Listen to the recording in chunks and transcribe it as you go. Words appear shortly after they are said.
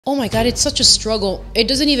Oh my God, it's such a struggle. It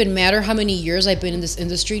doesn't even matter how many years I've been in this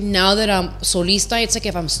industry. Now that I'm solista, it's like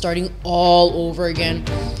if I'm starting all over again.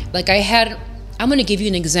 Like I'm gonna give you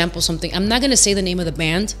an example of something. I'm not gonna say the name of the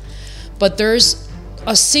band, but there's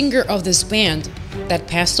a singer of this band that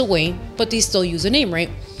passed away, but they still use the name, right?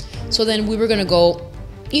 So then we were gonna go,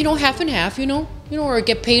 half and half, or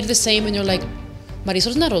get paid the same, and they're like,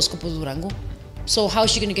 Marisol's not Horoscopos Durango. So how's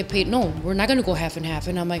she gonna get paid? No, we're not gonna go half and half.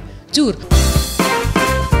 And I'm like, dude.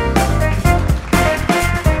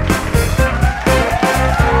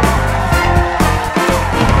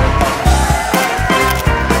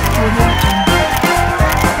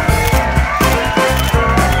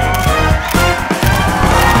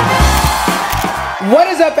 What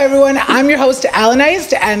is up, everyone? I'm your host,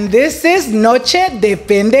 Alanized, and this is Noche de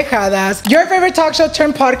Pendejadas, your favorite talk show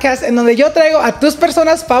turned podcast, en donde yo traigo a tus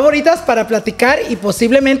personas favoritas para platicar y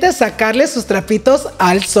posiblemente sacarles sus trapitos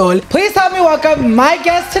al sol. Please help me welcome my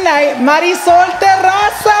guest tonight, Marisol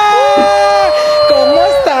Terrazas. ¿Cómo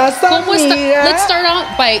estás, amiga? Let's start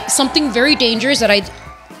out by something very dangerous that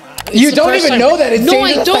You don't even know that it's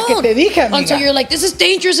dangerous hasta que te dije, amiga. Until you're like, this is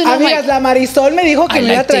dangerous. And Amigas, la Marisol me dijo que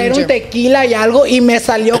me iba a traer un tequila y algo y me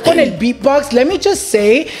salió con el beatbox. Let me just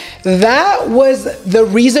say, that was the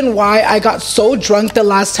reason why I got so drunk the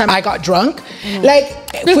last time I got drunk. Like,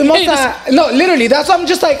 fuimos a... No, literally, that's why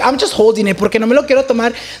I'm just holding it porque no me lo quiero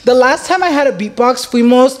tomar. The last time I had a beatbox,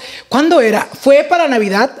 fuimos... ¿Cuándo era? Fue para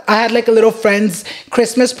Navidad. I had like a little friend's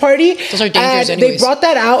Christmas party. Those are dangerous and anyways. They brought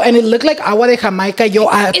that out and it looked like agua de Jamaica. Yo,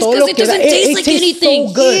 it doesn't taste like anything.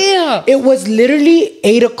 So good. Yeah. It was literally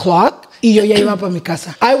 8 o'clock. Y yo ya iba para mi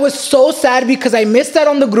casa. I was so sad because I missed out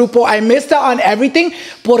on the grupo. I missed out on everything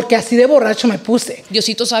porque así de borracho me puse.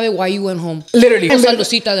 Diosito sabe why you went home. Literally.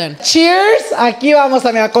 Saludcita then. Cheers. Aquí vamos,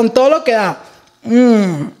 amiga, con todo lo que da.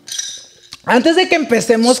 Antes de que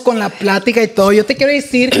empecemos con la plática y todo, yo te quiero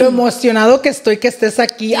decir lo emocionado que estoy que estés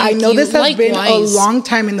aquí. I know this has been a long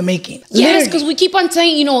time in the making. Yes, because we keep on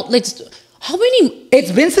saying, how many... It's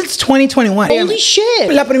been since 2021. Holy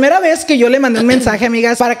shit. La primera vez que yo le mandé un mensaje,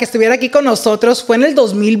 amigas, para que estuviera aquí con nosotros fue en el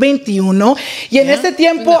 2021. Y en ese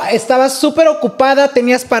tiempo estaba súper ocupada.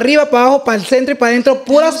 Tenías para arriba, para abajo, para el centro y para adentro.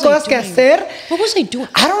 Puras cosas que hacer. What was I doing?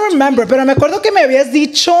 I don't remember, pero me acuerdo que me habías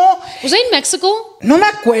dicho... Was I in Mexico? No me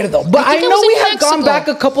acuerdo. But I know we had gone back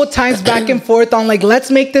a couple times back and forth on like, let's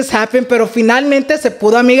make this happen. Pero finalmente se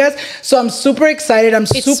pudo, amigas. So I'm super excited. I'm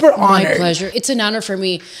super honored. It's my pleasure. It's an honor for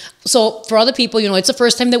me. So for other people, it's the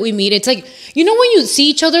first time that we meet. It's like, when you see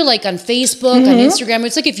each other like on Facebook, on Instagram,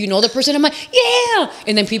 it's like if you know the person, I'm like, yeah.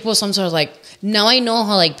 And then people sometimes are like, now I know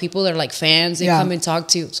how like people that are like fans, they come and talk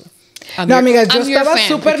to. So amigas, yo estaba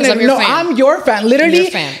súper nerviosa. No, I'm your fan.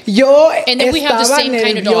 Literally, yo and then we have the same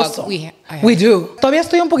kind of dog. We do. Todavía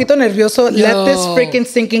estoy un poquito nervioso. Let this freaking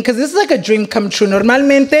sink in, because this is like a dream come true.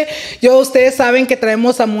 Normalmente, ustedes saben que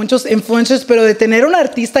traemos a muchos influencers, pero de tener un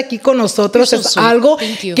artista aquí con nosotros es algo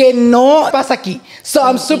que no pasa aquí. So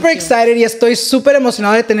I'm super excited y estoy súper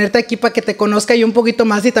emocionada de tenerte aquí para que te conozca yo un poquito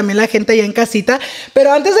más y también la gente allá en casita.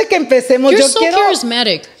 Pero antes de que empecemos, yo quiero...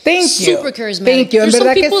 charismatic. Thank you. Super charismatic. Thank you. There's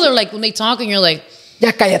some people that are like, when they talk and you're like...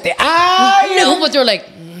 Ya cállate. Ay, no, but they're like...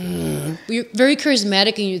 You're very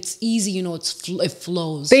charismatic and it's easy, it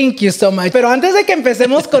flows. Thank you so much. Pero antes de que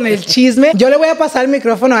empecemos con el chisme, yo le voy a pasar el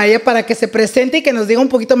micrófono a ella para que se presente y que nos diga un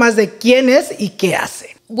poquito más de quién es y qué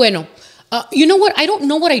hace. Bueno, you know what? I don't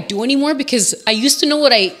know what I do anymore because I used to know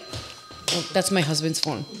what I... Oh, that's my husband's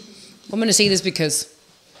phone. I'm going to say this because...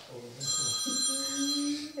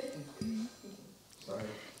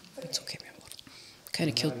 It's okay, mi amor. Kind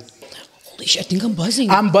of killed... Holy shit, I think I'm buzzing.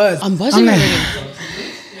 I'm buzzed. I'm buzzing already.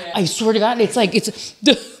 I swear to God, it's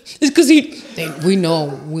because we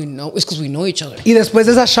know. It's because we know each other. Y después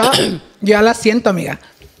de esa shot, yo ya la siento, amiga.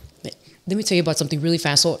 Let me tell you about something really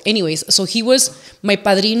fast. So anyways, so he was my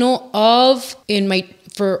padrino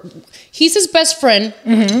he's his best friend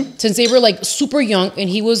since they were like super young, and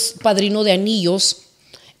he was padrino de anillos,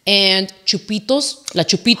 and Chupitos, la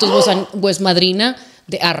Chupitos was madrina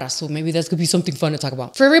de arras, so maybe that's gonna be something fun to talk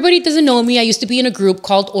about. For everybody who doesn't know me, I used to be in a group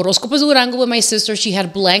called Horoscopos Durango with my sister. She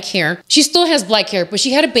had black hair. She still has black hair, but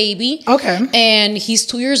she had a baby. Okay. And he's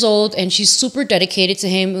 2 years old, and she's super dedicated to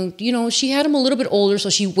him. She had him a little bit older, so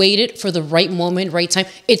she waited for the right moment, right time.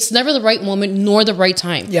 It's never the right moment nor the right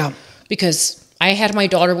time. Yeah. Because I had my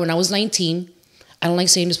daughter when I was 19. I don't like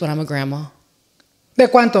saying this, but I'm a grandma. ¿De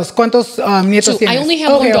cuántos? ¿Cuántos nietos tienes? I only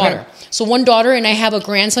have one daughter. So one daughter, and I have a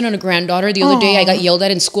grandson and a granddaughter. The other day, I got yelled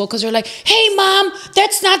at in school because they're like, hey, Mom,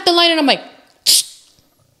 that's not the line. And I'm like,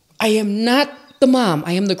 I am not the mom.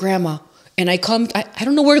 I am the grandma. And I come, I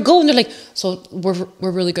don't know where to go. And they're like, so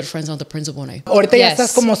we're really good friends now, the principal and I. Ahorita ya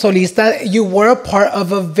estás como solista. You were a part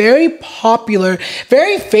of a very popular,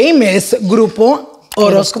 very famous grupo.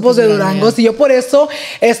 Horoscopos de Durango. Y yo por eso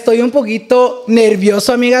estoy un poquito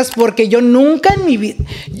nervioso, amigas, porque yo nunca en mi vida...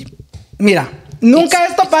 Mira, nunca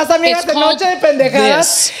esto pasa, amigas, de noche de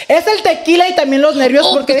pendejadas. Es el tequila y también los nervios,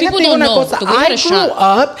 porque déjate decir una cosa. I grew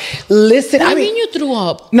up listening... What do you mean you threw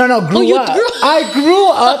up? No, grew up. I grew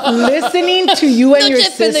up listening to you and your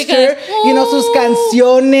sister. You know, sus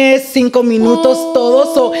canciones, 5 minutos,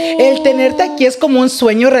 todo. So, el tenerte aquí es como un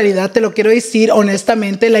sueño realidad, te lo quiero decir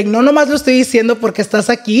honestamente. Like, no nomás lo estoy diciendo porque estás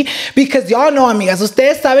aquí. Because y'all know, amigas,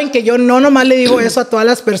 ustedes saben que yo no nomás le digo eso a todas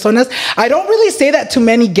las personas. I don't really say that to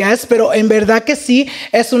many guests, pero en verdad que sí,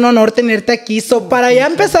 es un honor tenerte aquí. So, para ya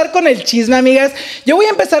empezar con el chisme, amigas, yo voy a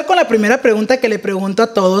empezar con la primera pregunta que le pregunto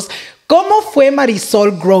a todos. ¿Cómo fue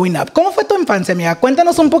Marisol growing up? ¿Cómo fue tu infancia, amiga?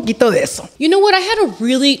 Cuéntanos un poquito de eso. You know what? I had a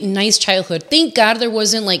really nice childhood. Thank God there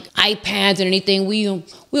wasn't like iPads and anything. We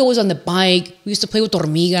always on the bike. We used to play with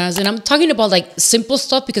hormigas. And I'm talking about like simple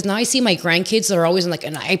stuff because now I see my grandkids that are always on like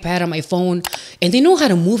an iPad on my phone. And they know how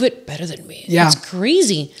to move it better than me. Yeah. It's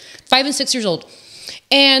crazy. 5 and 6 years old.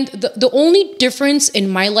 And the only difference in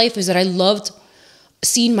my life is that I loved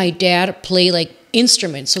seeing my dad play like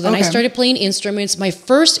instruments. So then I started playing instruments. My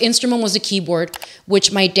first instrument was the keyboard,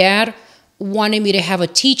 which my dad wanted me to have a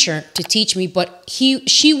teacher to teach me, but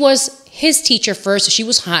she was his teacher first. So she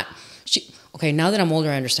was hot. Okay, now that I'm older,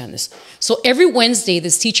 I understand this. So every Wednesday,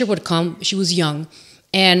 this teacher would come. She was young.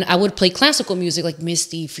 And I would play classical music like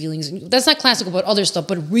Misty, Feelings. That's not classical, but other stuff,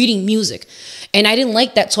 but reading music. And I didn't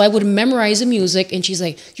like that. So I would memorize the music. And she's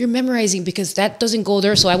like, you're memorizing because that doesn't go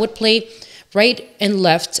there. So I would play right and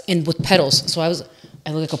left and with pedals. So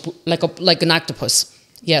I look like an octopus.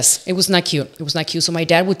 Yes, it was not cute. It was not cute. So my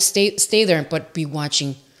dad would stay there, but be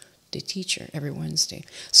watching the teacher every Wednesday.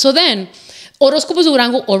 So then, Horoscopos de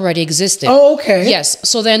Durango already existed. Oh, okay. Yes.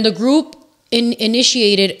 So then the group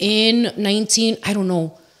initiated in I don't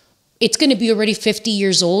know, it's going to be already 50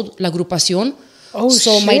 years old, La Agrupación. Oh,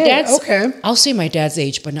 so shit. My dad's, okay. I'll say my dad's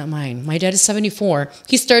age, but not mine. My dad is 74.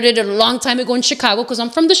 He started a long time ago in Chicago because I'm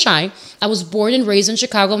from the Chi. I was born and raised in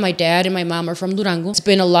Chicago. My dad and my mom are from Durango. It's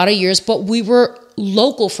been a lot of years, but we were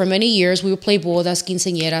local for many years. We would play bodas,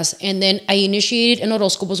 quinceañeras. And then I initiated in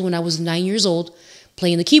Horoscopos when I was 9 years old,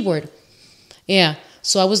 playing the keyboard. Yeah.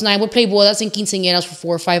 So I was 9, would play bodas and quinceañeras for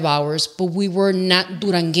 4 or 5 hours, but we were not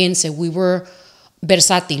duranguense. We were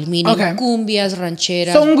versátil, meaning cumbias,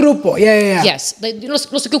 rancheras. So un grupo, yeah. Yes.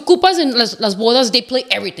 Los que ocupas en las bodas, they play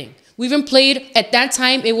everything. We even played, at that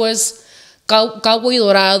time, it was Cowboy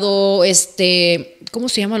Dorado, ¿cómo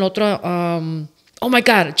se llama el otro? Oh my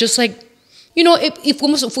God, just like, you know, if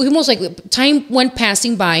fuimos like, time went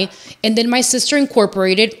passing by, and then my sister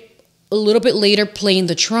incorporated a little bit later playing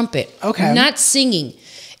the trumpet. Okay. Not singing.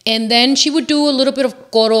 And then she would do a little bit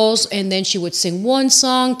of coros, and then she would sing 1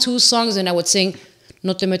 song, 2 songs, and I would sing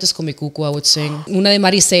No te metas con mi cuco. I would sing una de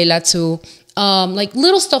Marisela too. Like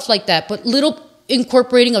little stuff like that, but little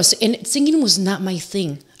incorporating of, and singing was not my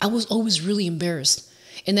thing. I was always really embarrassed.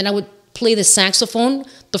 And then I would play the saxophone.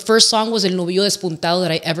 The first song was El Novillo Despuntado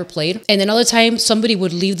that I ever played. And then other time, somebody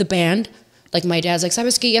would leave the band. Like my dad's like,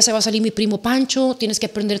 ¿sabes qué? Ya se va a salir mi primo Pancho. Tienes que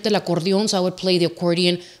aprenderte el acordeón. So I would play the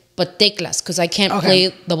accordion, but teclas, because I can't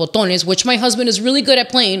play the botones, which my husband is really good at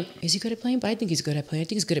playing. Is he good at playing? But I think he's good at playing. I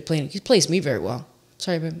think he's good at playing. He plays me very well.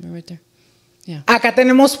 Sorry, babe, right there. Yeah. Acá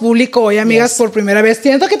tenemos público hoy, amigas, por primera vez.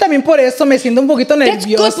 Siento que también por eso me siento un poquito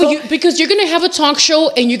nervioso. That's good, because you're going to have a talk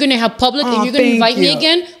show and you're going to have public and you're going to invite me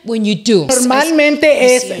again when you do.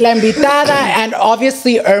 Normalmente es la invitada and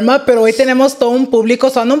obviously Irma, pero hoy tenemos todo un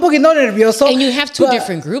público, so ando un poquito nervioso. And you have 2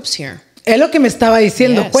 different groups here. Es lo que me estaba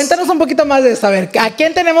diciendo. Yes. Cuéntanos un poquito más de eso. A ver, ¿a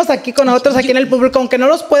quién tenemos aquí con nosotros, aquí en el público? Aunque no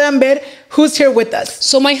los puedan ver, who's here with us?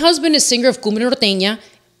 So my husband is singer of Cumbia Norteña,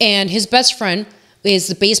 and his best friend is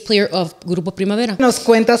the bass player of Grupo Primavera. Nos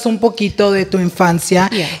cuentas un poquito de tu infancia.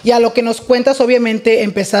 Yeah. Y a lo que nos cuentas, obviamente,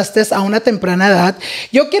 empezaste a una temprana edad.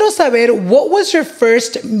 Yo quiero saber, what was your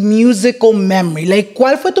first musical memory? Like,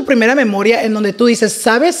 ¿cuál fue tu primera memoria en donde tú dices,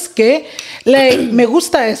 ¿sabes qué? Like, me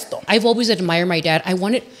gusta esto. I've always admired my dad. I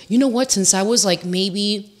wanted, you know what, since I was like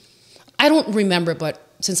maybe, I don't remember, but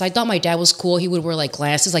since I thought my dad was cool, he would wear like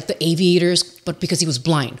glasses, like the aviators, but because he was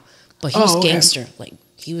blind. But he was gangster. Like,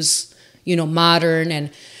 he was, you know, modern.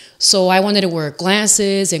 And so I wanted to wear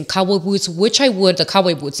glasses and cowboy boots, which I would, the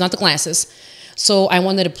cowboy boots, not the glasses. So I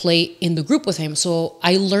wanted to play in the group with him. So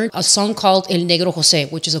I learned a song called El Negro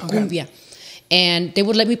José, which is a cumbia. And they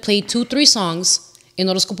would let me play 2-3 songs. in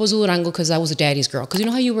Horoscopos de Durango because I was a daddy's girl. Because you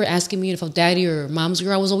know how you were asking me if I'm daddy or mom's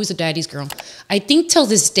girl? I was always a daddy's girl. I think till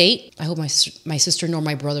this date, I hope my sister nor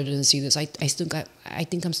my brother didn't see this. I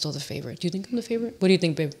think I'm still the favorite. Do you think I'm the favorite? What do you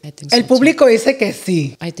think, babe? I think so. El público dice que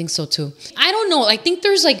sí. I think so too. I don't know. I think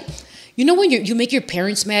there's like, you know when you make your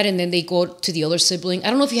parents mad and then they go to the other sibling? I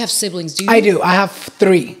don't know if you have siblings. Do you? I do. I have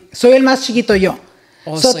 3. Soy el más chiquito yo.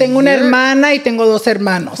 Oh, so tengo una hermana y tengo 2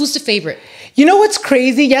 hermanos. Who's the favorite? You know what's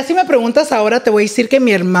crazy? Ya si me preguntas ahora, te voy a decir que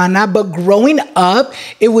mi hermana, but growing up,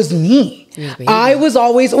 it was me. I was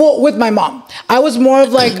always, well, with my mom. I was more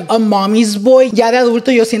of like a mommy's boy. Ya de adulto,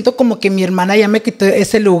 yo siento como que mi hermana ya me quitó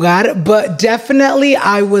ese lugar, but definitely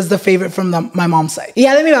I was the favorite from my mom's side. Y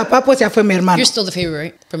ya de mi papá, pues ya fue mi hermano. You're still the favorite,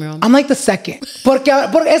 right? From your mom? I'm like the second. Porque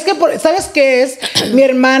es que, ¿sabes qué es? Mi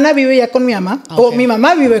hermana vive ya con mi mamá. Okay. O mi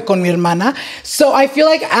mamá vive con mi hermana. So I feel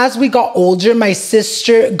like as we got older, my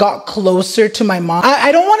sister got closer to my mom.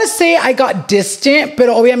 I don't want to say I got distant,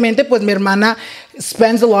 pero obviamente, pues mi hermana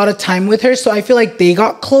spends a lot of time with her, so I feel like they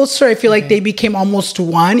got closer. I feel like they became almost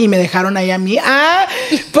one y me dejaron ahí a mí.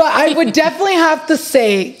 But I would definitely have to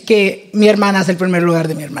say que mi hermana es el primer lugar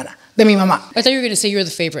de mi hermana, de mi mamá. I thought you were going to say you're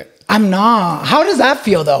the favorite. I'm not. How does that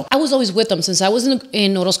feel though? I was always with them since I was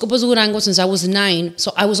in Horoscopos Durango since I was 9.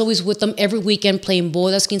 So I was always with them every weekend playing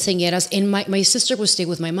bodas, quinceañeras, and my sister would stay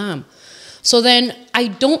with my mom. So then I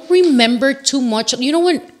don't remember too much. You know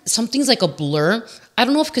when something's like a blur? I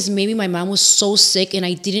don't know if because maybe my mom was so sick and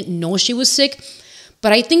I didn't know she was sick.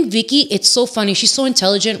 But I think Vicky, it's so funny. She's so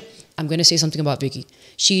intelligent. I'm going to say something about Vicky.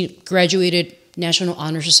 She graduated National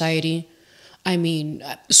Honor Society. I mean,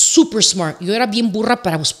 super smart. Yo era bien burra,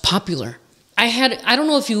 but I was popular. I don't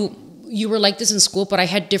know if you were like this in school, but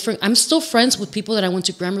I'm still friends with people that I went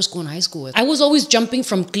to grammar school and high school with. I was always jumping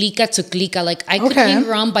from clica to clica. Like I could hang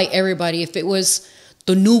around by everybody. If it was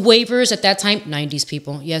the new waivers at that time, 90s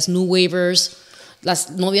people. Yes, new waivers.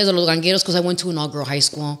 Las novias de los gangueros, because I went to an all-girl high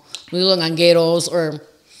school. Los gangueros or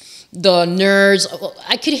the nerds.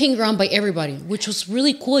 I could hang around by everybody, which was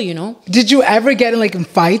really cool, you know? Did you ever get in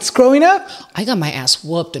fights growing up? I got my ass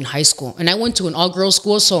whooped in high school. And I went to an all-girl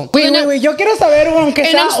school, so... Wait. Yo quiero saber aunque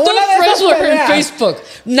and I'm still friends with her on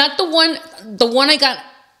Facebook. Not the one I got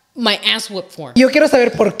my ass whooped for. Yo quiero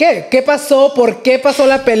saber por qué. ¿Qué pasó? ¿Por qué pasó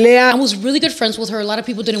la pelea? I was really good friends with her. A lot of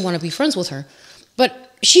people didn't want to be friends with her.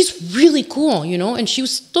 But she's really cool, you know? And she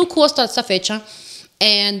was still cool hasta esta fecha.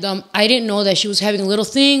 And I didn't know that she was having a little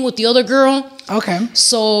thing with the other girl. Okay.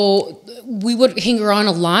 So we would hang around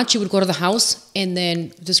a lot. She would go to the house. And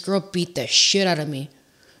then this girl beat the shit out of me.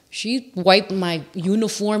 She wiped my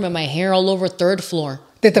uniform and my hair all over 3rd floor.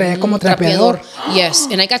 Te traía como trapeador. Yes.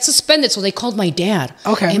 And I got suspended. So they called my dad.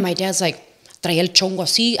 Okay. And my dad's like, traía el chongo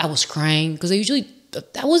así. I was crying. Because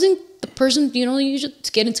that wasn't the person, you know, you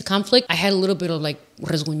just get into conflict. I had a little bit of like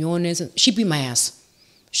resguñones. And she beat my ass.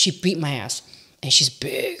 And she's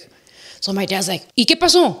big. So my dad's like, ¿y qué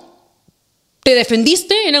pasó? ¿Te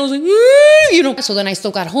defendiste? And I was like, you know. So then I still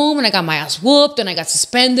got home and I got my ass whooped and I got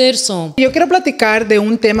suspended. So yo quiero platicar de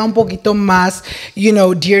un tema un poquito más, you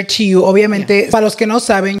know, dear to you. Obviamente, para los que no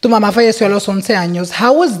saben, tu mamá falleció a los 11 años.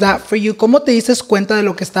 How was that for you? ¿Cómo te dices cuenta de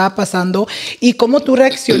lo que estaba pasando y cómo tú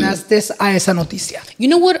reaccionaste a esa noticia? You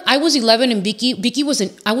know what? I was 11 and Vicky was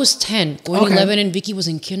I was 10 going 11 and Vicky was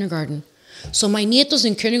in kindergarten. So my nieto's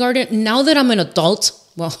in kindergarten. Now that I'm an adult,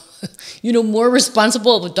 well, you know, more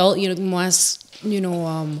responsible adult, you know, más, you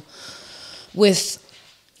know, with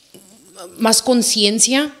más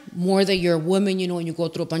conciencia, more that you're a woman, you know, and you go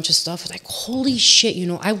through a bunch of stuff. Like, holy shit, you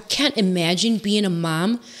know, I can't imagine being a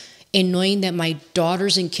mom and knowing that my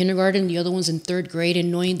daughter's in kindergarten, the other one's in 3rd grade,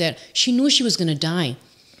 and knowing that she knew she was going to die.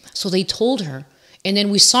 So they told her. And then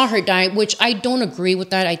we saw her die, which I don't agree with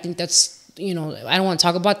that. I think that's, you know, I don't want to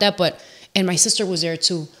talk about that, but... And my sister was there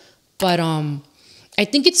too. But I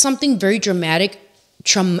think it's something very dramatic,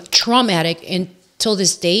 traumatic. And till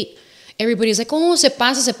this date, everybody's like, oh, se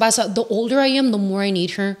pasa. The older I am, the more I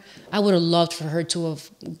need her. I would have loved for her to have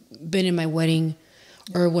been in my wedding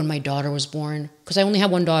or when my daughter was born. Because I only have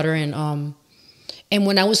one daughter. And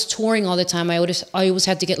when I was touring all the time, I always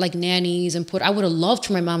had to get like nannies and I would have loved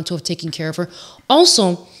for my mom to have taken care of her.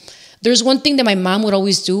 Also, there's one thing that my mom would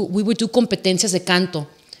always do. We would do competencias de canto.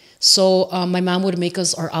 So my mom would make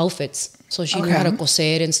us our outfits. So she knew how to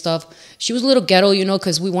coser and stuff. She was a little ghetto, you know,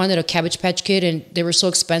 because we wanted a Cabbage Patch Kid and they were so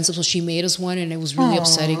expensive. So she made us one and it was really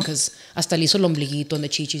upsetting because hasta le hizo el ombliguito and the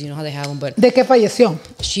chichis, you know how they have them. But ¿De qué falleció?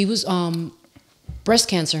 She was breast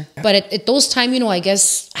cancer. But at those time, you know, I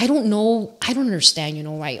guess, I don't know. I don't understand, you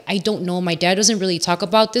know. I don't know. My dad doesn't really talk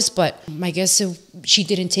about this, but I guess she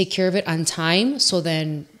didn't take care of it on time. So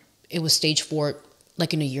then it was stage 4,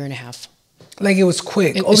 like in a year and a half. Like it was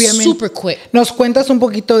quick. It was super quick. Nos cuentas un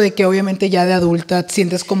poquito de que obviamente ya de adulta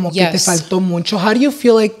sientes como que te faltó mucho. How do you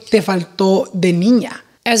feel like te faltó de niña?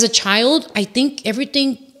 As a child, I think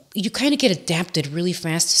everything, you kind of get adapted really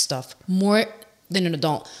fast to stuff. More than an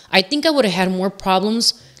adult. I think I would have had more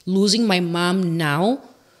problems losing my mom now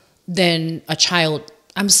than a child.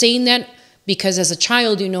 I'm saying that because as a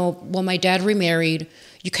child, you know, when my dad remarried,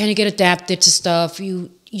 you kind of get adapted to stuff.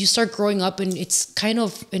 You start growing up and it's kind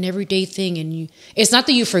of an everyday thing. And it's not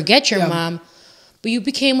that you forget your mom, but I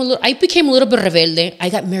became a little bit rebelde. I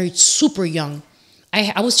got married super young.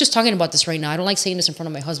 I was just talking about this right now. I don't like saying this in front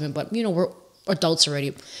of my husband, but you know, we're adults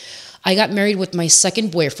already. I got married with my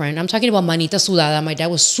second boyfriend. I'm talking about manita sudada. My dad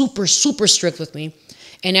was super, super strict with me.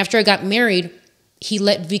 And after I got married, he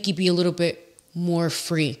let Vicky be a little bit more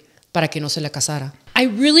free para que no se la casara. I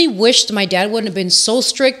really wished my dad wouldn't have been so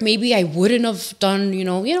strict. Maybe I wouldn't have done, you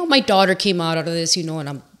know, my daughter came out of this, you know, and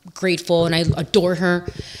I'm grateful and I adore her.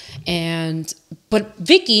 But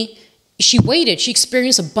Vicky, she waited. She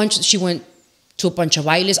experienced she went to a bunch of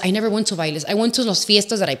bailes. I never went to bailes. I went to las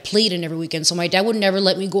fiestas that I played in every weekend. So my dad would never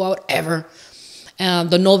let me go out ever.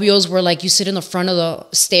 The novios were like, you sit in the front of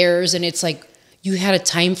the stairs and it's like, you had a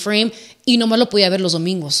time frame. Y no me lo podía ver los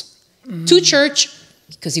domingos. To church,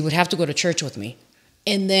 because he would have to go to church with me.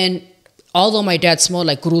 And then, although my dad smelled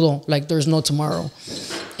like crudo, like there's no tomorrow.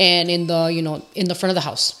 And in the front of the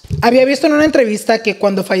house. Había visto en una entrevista que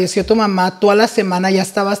cuando falleció tu mamá, tú a la semana ya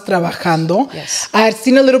estabas trabajando. Yes. I had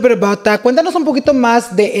seen a little bit about that. Cuéntanos un poquito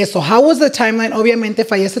más de eso. How was the timeline? Obviamente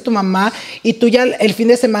fallece tu mamá y tú ya el fin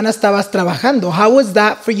de semana estabas trabajando. How was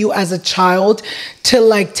that for you as a child to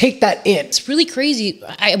like take that in? It's really crazy.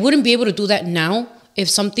 I wouldn't be able to do that now if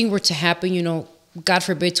something were to happen, you know, God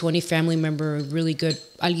forbid, to any family member, really good,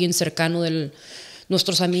 alguien cercano de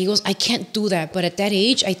nuestros amigos. I can't do that. But at that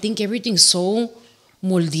age, I think everything's so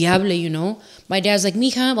moldeable, you know. My dad's like,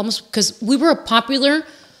 mija, vamos, because we were a popular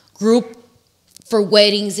group for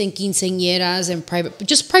weddings and quinceañeras and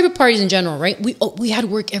private parties in general, right? We had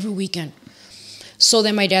work every weekend. So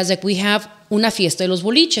then my dad's like, we have una fiesta de los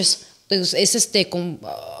boliches. Es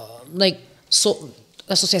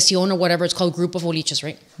asociación or whatever it's called, group of boliches,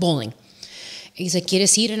 right? Bowling. He's like,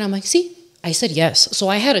 ¿quieres ir? And I'm like, sí. I said yes. So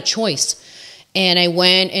I had a choice. And I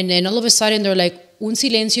went, and then all of a sudden they're like, un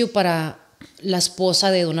silencio para la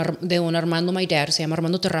esposa de don Armando, my dad, se llama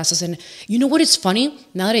Armando Terrazas. And you know what is funny?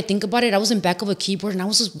 Now that I think about it, I was in back of a keyboard and I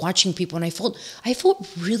was just watching people and I felt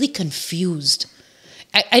really confused.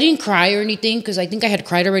 I didn't cry or anything because I think I had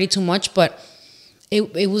cried already too much, but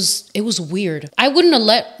it was weird. I wouldn't have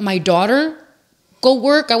let my daughter go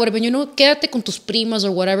work. I would have been, quédate con tus primas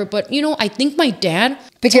or whatever. But, I think my dad...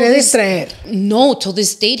 Te quería distraer. No, till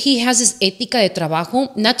this date, he has his ética de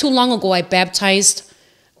trabajo. Not too long ago, I baptized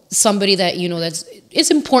somebody that,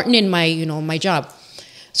 it's important in my, my job.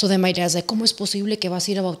 So then my dad's like, ¿cómo es posible que vas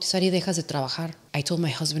a ir a bautizar y dejas de trabajar? I told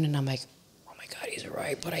my husband and I'm like, oh my God, he's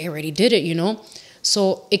right. But I already did it,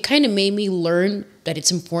 So it kind of made me learn that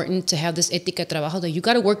it's important to have this ética de trabajo, that you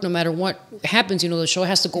got to work no matter what happens. The show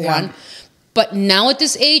has to go on. But now at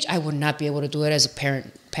this age, I would not be able to do it as a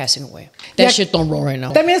parent passing away. That shit don't roll right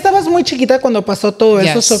now. También estabas muy chiquita cuando pasó todo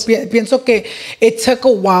eso. So pienso que it took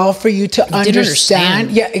a while for you to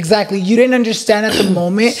understand. Yeah, exactly. You didn't understand at the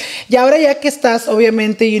moment. Y ahora ya que estás,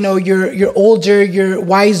 obviamente, you're older, you're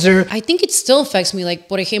wiser. I think it still affects me. Like,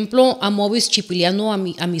 por ejemplo, I'm always chipileando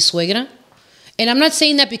a mi suegra. And I'm not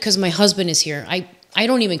saying that because my husband is here. I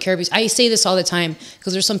don't even care. I say this all the time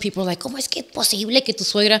because there's some people like, ¿cómo es que es posible que tu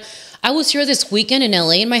suegra? I was here this weekend in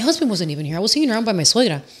LA and my husband wasn't even here. I was hanging around by my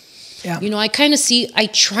suegra. Yeah. I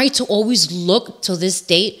try to always look to this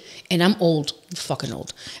date, and I'm old, fucking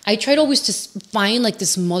old. I try to always just find like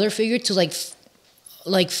this mother figure to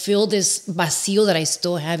like fill this vacío that I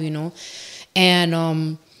still have,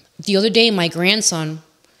 And the other day, my grandson,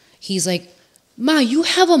 he's like, Ma, you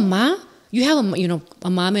have a ma? You have a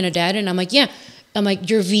mom and a dad? And I'm like, yeah. I'm like,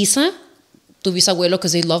 your visa, tu bisabuelo,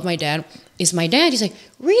 because they love my dad, is my dad. He's like,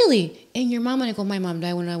 really? And your mom? And I go, my mom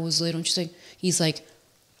died when I was little. And he's like,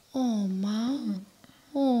 oh, Mom.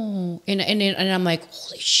 Oh. And I'm like,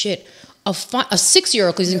 holy shit. A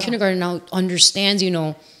 6-year-old, because he's in kindergarten now, understands,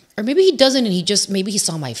 or maybe he doesn't and maybe he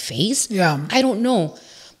saw my face. Yeah. I don't know.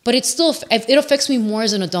 But it affects me more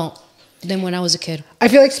as an adult than when I was a kid. I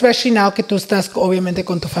feel like especially now que tú estás obviamente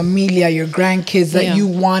con tu familia, your grandkids, that you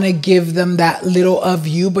want to give them that little of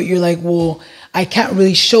you, but you're like, well, I can't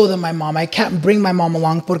really show them my mom. I can't bring my mom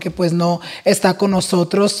along porque pues no está con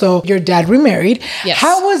nosotros. So your dad remarried. Yes.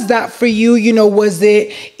 How was that for you? Was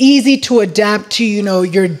it easy to adapt to,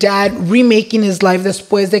 your dad remaking his life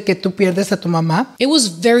después de que tú pierdes a tu mamá? It was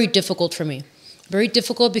very difficult for me. Very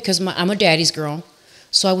difficult because I'm a daddy's girl.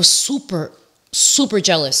 So I was super, super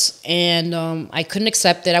jealous. And I couldn't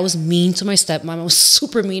accept it. I was mean to my stepmom. I was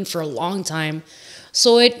super mean for a long time.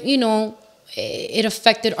 So it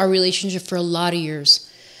affected our relationship for a lot of years.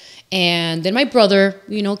 And then my brother,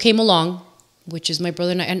 came along, which is my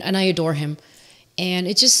brother, and I adore him. And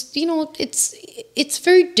it just, it's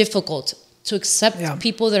very difficult to accept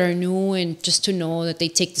people that are new and just to know that they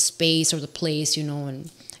take the space or the place, and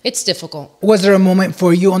it's difficult. Was there a moment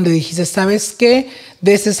for you donde dijiste, ¿sabes qué?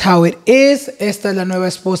 This is how it is. Esta es la nueva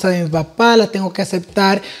esposa de mi papá. La tengo que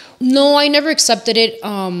aceptar. No, I never accepted it.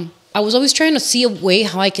 I was always trying to see a way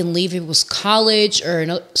how I can leave. If it was college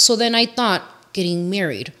so then I thought getting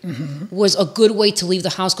married was a good way to leave the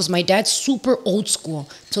house because my dad's super old school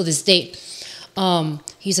to this day.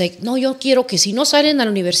 He's like, no, yo quiero que si no salen a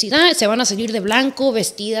la universidad, se van a salir de blanco,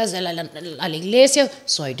 vestidas a la iglesia.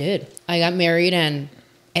 So I did. I got married and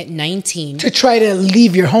at 19. To try to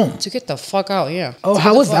leave your home. To get the fuck out, yeah. Oh,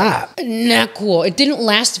 how was that? Not cool. It didn't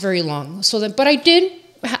last very long. But I did.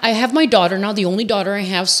 I have my daughter now, the only daughter I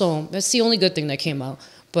have, so that's the only good thing that came out.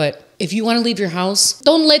 But if you want to leave your house,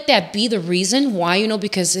 don't let that be the reason why,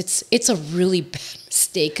 because it's a really bad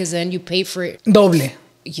mistake because then you pay for it. Doble.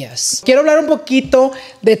 Yes. Quiero hablar un poquito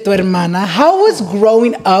de tu hermana. How was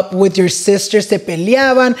growing up with your sisters? ¿Se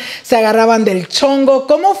peleaban? ¿Se agarraban del chongo?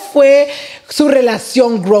 ¿Cómo fue su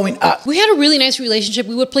relación growing up? We had a really nice relationship.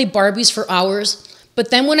 We would play Barbies for hours.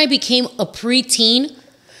 But then when I became a preteen,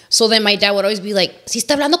 so then my dad would always be like, si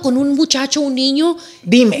está hablando con un muchacho, un niño,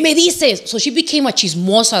 dime. Me dices. So she became a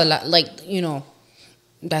chismosa, like,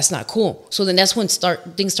 that's not cool. So then that's when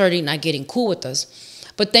things started not getting cool with us.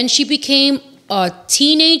 But then she became a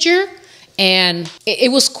teenager and it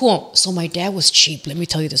was cool. So my dad was cheap. Let me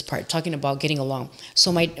tell you this part, talking about getting along.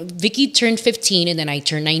 So Vicky turned 15 and then I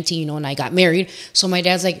turned 19, and I got married. So my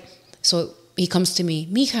dad's like, he comes to me,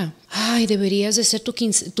 mija, ay, deberías de hacer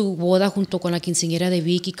tu boda junto con la quinceañera de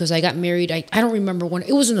Vicky because I got married. I don't remember when.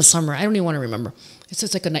 It was in the summer. I don't even want to remember.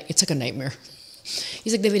 It's like a nightmare.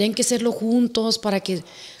 He's like, deberían que hacerlo juntos para que...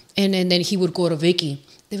 And then he would go to Vicky.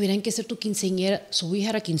 Deberían que ser tu quinceañera. So we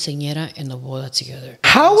had a quinceañera and the boda together.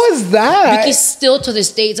 How was that? Vicky still to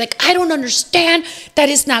this day, it's like, I don't understand. That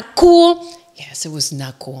is not cool. Yes, it was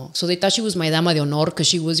not cool. So they thought she was my dama de honor because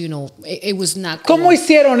she was, it was not cool. ¿Cómo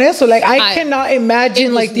hicieron eso? Like, I cannot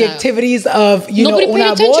imagine like the activities of,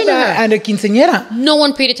 una boda and a quinceañera. No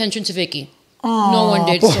one paid attention to Vicky. Oh, no one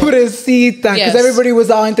did. Pobrecita. Because everybody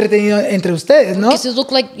was all entretenido entre ustedes, ¿no? Because it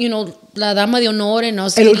looked like, la dama de honor and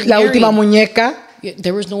us La última muñeca.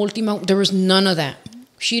 There was there was none of that.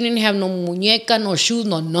 She didn't have no muñeca, no shoes,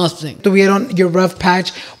 no nothing. Tuvieron your rough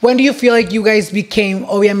patch. When do you feel like you guys became,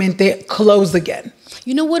 obviamente, close again?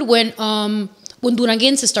 You know what? When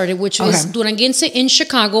Duranguense started, which was Duranguense in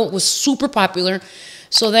Chicago, was super popular.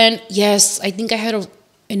 So then, yes, I think I had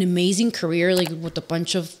an amazing career, like with a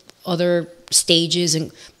bunch of other stages.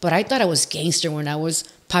 But I thought I was gangster when I was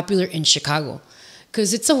popular in Chicago.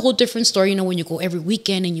 Because it's a whole different story, when you go every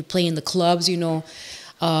weekend and you play in the clubs,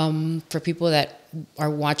 for people that are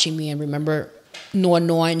watching me and remember Noa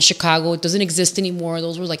Noa in Chicago. It doesn't exist anymore.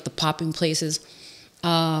 Those were like the popping places.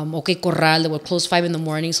 Okay Corral, they would close 5 in the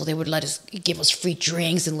morning, so they would give us free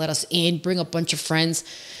drinks and let us in, bring a bunch of friends.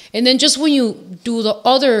 And then just when you do the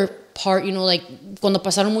other part, like cuando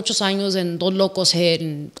pasaron muchos años and Dos Locos hit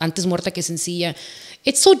and Antes Muerta que Sencilla,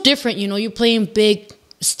 it's so different, you play in big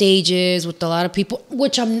stages with a lot of people,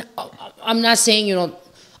 which I'm not saying,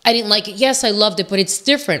 I didn't like it. Yes, I loved it, but it's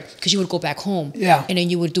different because you would go back home. Yeah. And then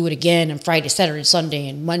you would do it again on Friday, Saturday, Sunday,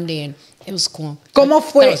 and Monday, and it was cool. ¿Cómo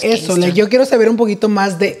fue eso? Yo quiero saber un poquito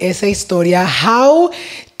más de esa historia. How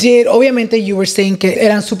did, obviamente you were saying que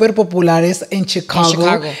eran súper populares en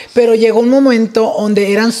Chicago, pero llegó un momento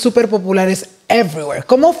donde eran súper populares everywhere.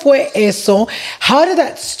 ¿Cómo fue eso? How did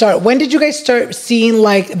that start? When did you guys start seeing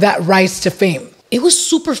like that rise to fame? It was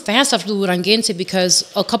super fast after Duranguense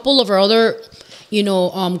because a couple of our other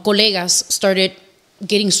colegas started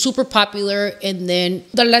getting super popular, and then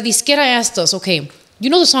la disquera asked us, okay, you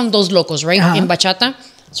know the song Dos Locos, right? In bachata.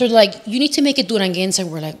 So they're like, you need to make it Duranguense.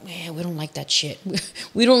 And we're like, man, we don't like that shit.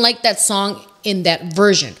 We don't like that song in that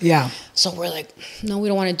version. Yeah. So we're like, no, we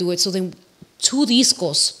don't want to do it. So then 2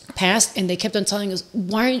 discos passed, and they kept on telling us,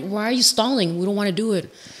 why are you stalling? We don't want to do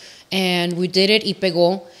it. And we did it, y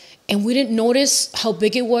pegó. And we didn't notice how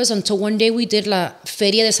big it was until one day we did la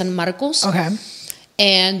Feria de San Marcos. Okay.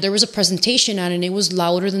 And there was a presentation on it, and it was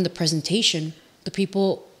louder than the presentation. The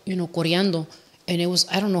people, coreando. And it was,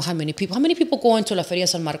 I don't know how many people. How many people go into la Feria de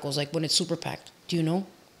San Marcos, like when it's super packed? Do you know?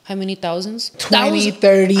 How many thousands? 20,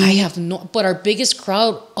 30. I have no, but our biggest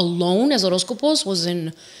crowd alone as Horoscopos was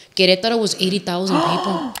in Querétaro was 80,000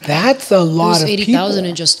 people. That's a lot of 80,000 people.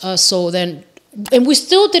 and just us. So then, and we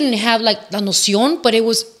still didn't have like la noción, but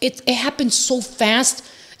it happened so fast.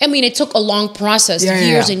 I mean, it took a long process,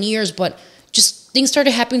 years and years, but just things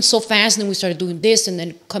started happening so fast, and then we started doing this, and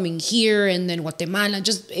then coming here, and then Guatemala.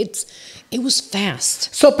 It was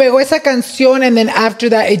fast. So pegó esa canción, and then after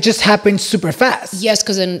that, it just happened super fast. Yes,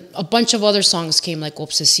 because then a bunch of other songs came, like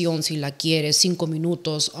Obsesión, Si La Quieres, 5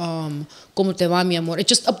 Minutos, Cómo Te Va, Mi Amor. It's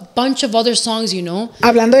just a bunch of other songs, you know.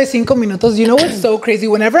 Hablando de 5 minutos, you know what's so crazy?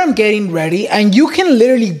 Whenever I'm getting ready, and you can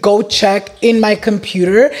literally go check in my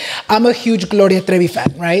computer, I'm a huge Gloria Trevi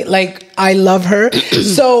fan, right? Like, I love her.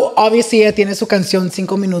 So, obviously, ella tiene su canción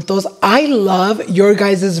 5 minutos. I love your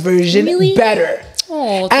guys' version better.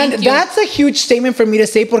 Oh, and thank you. That's a huge statement for me to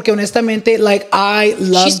say, porque honestamente, like, I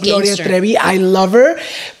love She's Gloria gangster. Trevi. I love her.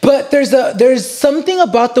 But there's something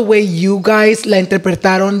about the way you guys la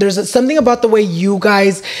interpretaron. There's something about the way you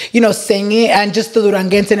guys, you know, sang it, and just the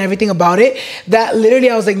Duranguense and everything about it, that literally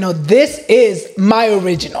I was like, no, this is my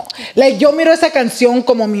original. Like, yo miro esa canción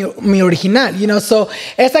como mi original, you know? So,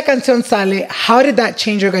 esa canción sale. How did that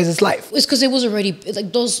change your guys' life? It's because it was already,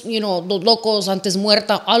 like, those, you know, Los Locos, Antes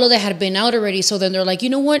Muerta, all of that had been out already. So then they're like, you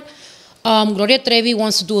know what? Gloria Trevi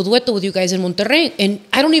wants to do a dueto with you guys in Monterrey. And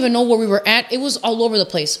I don't even know where we were at. It was all over the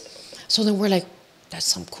place. So then we're like, that's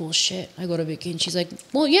some cool shit. I go to Vicky and she's like,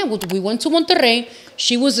 well, yeah, we went to Monterrey.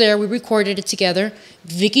 She was there. We recorded it together.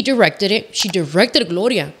 Vicky directed it. She directed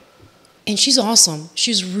Gloria. And she's awesome.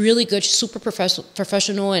 She's really good. She's super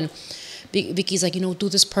professional. And Vicky's like, you know, do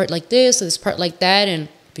this part like this part like that. And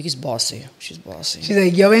Vicky's bossy. She's bossy. She's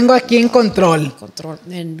like, yo vengo aquí en control.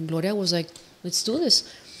 And Gloria was like, let's do this.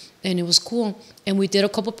 And it was cool. And we did a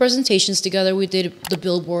couple presentations together. We did the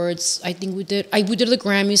billboards. I think we did the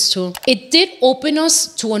Grammys too. It did open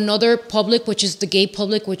us to another public, which is the gay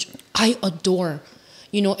public, which I adore.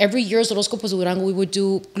 You know, every year as Horoscopos Durango, we would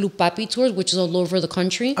do Club Papi tours, which is all over the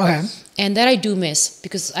country. Okay. And that I do miss,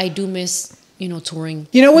 because I do miss, you know, touring.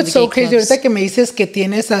 You know what's so crazy? Ahorita que me dices que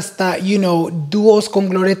tienes hasta, you know, dúos con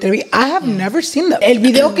Gloria Trevi. I have never seen them. El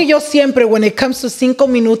video que yo siempre, when it comes to 5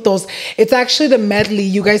 minutos, it's actually the medley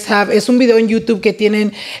you guys have. Es un video en YouTube que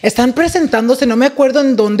tienen, están presentándose, no me acuerdo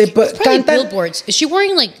en dónde, but cantan. Billboards. Is she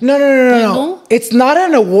wearing like... No. It's not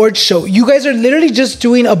an award show. You guys are literally just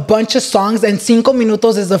doing a bunch of songs, and 5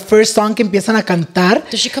 minutos is the first song que empiezan a cantar.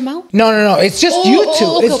 Does she come out? No. It's just you two.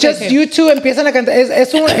 Okay, it's just you two empiezan a cantar.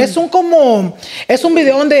 Es un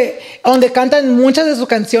video donde cantan muchas de sus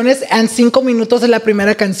canciones, and 5 minutos es la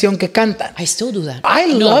primera canción que cantan. I still do that.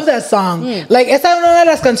 I love that song. Like, esa es una de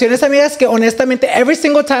las canciones, amigas, que honestamente every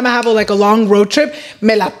single time I have a long road trip,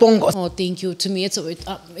 me la pongo. Oh, thank you. To me, it's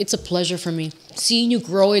a pleasure for me. Seeing you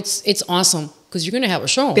grow, it's awesome. Because you're going to have a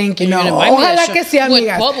show. Thank you. No. Ojalá que sí,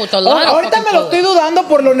 amigas. Ahorita me lo estoy dudando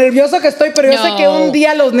por lo nervioso que estoy, pero yo sé que un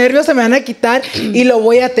día los nervios se me van a quitar y lo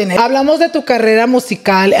voy a tener. Hablamos de tu carrera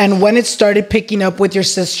musical and when it started picking up with your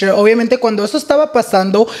sister. Obviamente, cuando eso estaba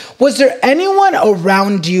pasando, was there anyone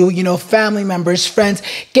around you, you know, family members, friends,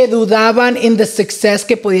 que dudaban in the success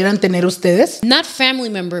que pudieran tener ustedes? Not family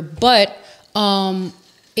member, but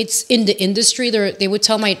it's in the industry. They would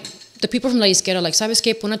tell the people from La Disquera, like, ¿sabes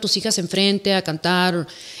qué? Pon a tus hijas enfrente a cantar.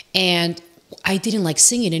 And I didn't like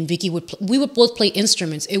singing, and Vicky we would both play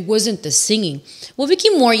instruments. It wasn't the singing. Well, Vicky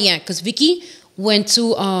more, yeah, because Vicky went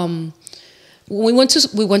to, we went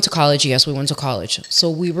to college, yes, we went to college. So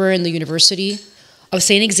we were in the University of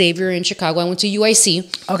St. Xavier in Chicago. I went to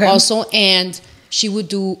UIC also, and she would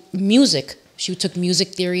do music. She took music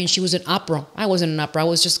theory, and she was in opera. I wasn't in opera. I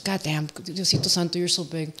was just, goddamn, Diosito Santo, you're so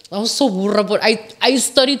big. I was so burra, but I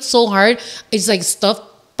studied so hard. It's like stuff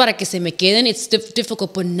para que se me queden. It's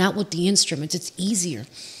difficult, but not with the instruments. It's easier.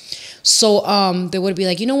 So they would be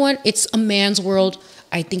like, you know what? It's a man's world.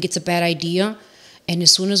 I think it's a bad idea. And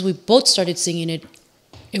as soon as we both started singing it,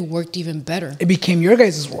 it worked even better. It became your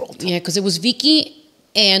guys' world. Yeah, because it was Vicky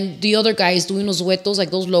and the other guys doing los duetos,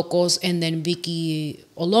 like those locos, and then Vicky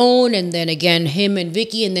alone, and then again him and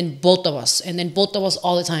Vicky, and then both of us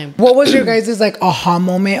all the time. What was your guys' like aha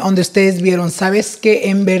moment donde ustedes vieron, sabes que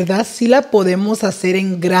en verdad sí la podemos hacer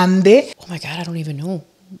en grande? Oh my God, I don't even know.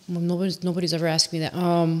 Nobody's ever asked me that.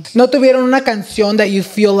 ¿No tuvieron una canción that you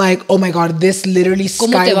feel like, oh my God, this literally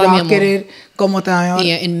skyrocketed? ¿Cómo te va, mi amor?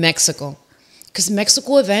 Yeah, in Mexico. Because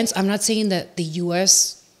Mexico events, I'm not saying that the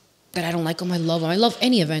U.S., that I don't like them. I love them. I love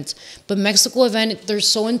any event. But Mexico event, they're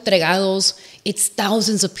so entregados. It's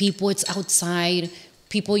thousands of people. It's outside.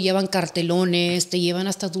 people llevan cartelones, te llevan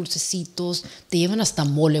hasta dulcecitos, te llevan hasta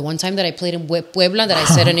mole. One time that I played in Puebla, that I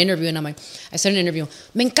said an interview, and I said an interview,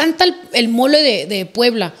 me encanta el mole de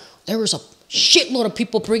Puebla. There was a shitload of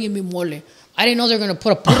people bringing me mole. I didn't know they were going to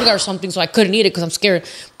put a purga or something, so I couldn't eat it because I'm scared.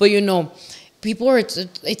 But, you know, people are,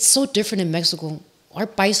 it's so different in Mexico. Our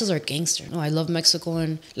paisas are gangster. No, I love Mexico,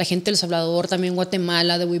 and la gente del Salvador también,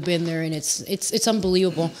 Guatemala, that we've been there, and it's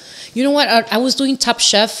unbelievable. You know what? I was doing Top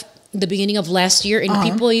Chef the beginning of last year, and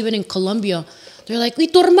people even in Colombia, they're like, "Y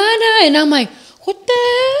tu hermana," and I'm like, "What the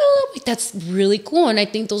hell?" Like, that's really cool, and I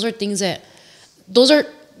think those are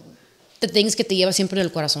the things que te lleva siempre en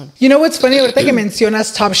el corazón. You know what's funny? Ahorita que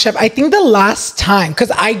mencionas Top Chef, I think the last time,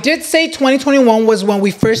 because I did say 2021 was when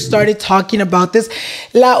we first started talking about this.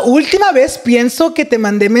 La última vez pienso que te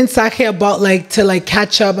mandé mensaje about to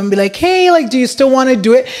catch up and be like, hey, do you still want to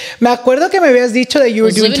do it? Me acuerdo que me habías dicho that you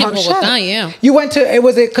were doing Top Chef. Bogotá, yeah. You went to,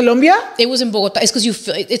 was it Colombia? It was in Bogotá. It's because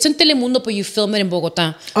it's in Telemundo, but you film it in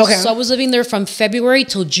Bogotá. Okay. So I was living there from February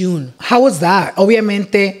till June. How was that?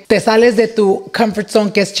 Obviamente, te sales de tu comfort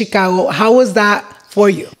zone, que es Chicago. How was that for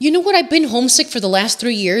you? You know what? I've been homesick for the last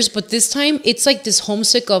 3 years, but this time it's like this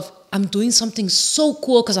homesick of I'm doing something so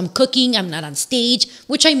cool because I'm cooking. I'm not on stage,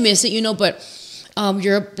 which I miss it, you know, but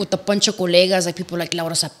you're with a bunch of colegas, like people like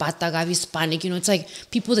Laura Zapata, Gaby Hispanic, you know, it's like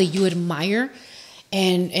people that you admire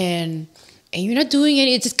and you're not doing it.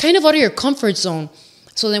 It's kind of out of your comfort zone.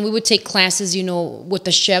 So then we would take classes, you know, with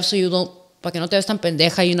the chef so you don't, para que no te veas tan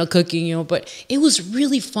pendeja, you know, cooking, you know, but it was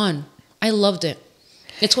really fun. I loved it.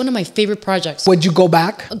 It's one of my favorite projects. Would you go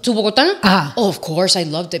back? To Bogotá? Oh, of course. I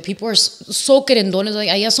loved it. People are so querendones. Like,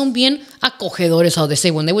 allá son bien acogedores, how they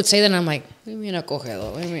say. When they would say that, I'm like, what do you mean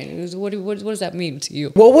acogedor? I mean, what does that mean to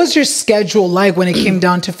you? What was your schedule like when it came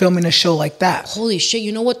down to filming a show like that? Holy shit.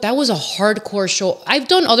 You know what? That was a hardcore show. I've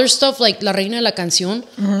done other stuff like La Reina de la Canción.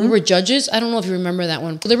 We were judges. I don't know if you remember that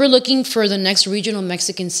one. They were looking for the next regional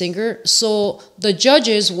Mexican singer. So the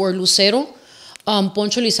judges were Lucero,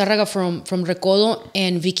 Poncho Lizárraga from Recodo,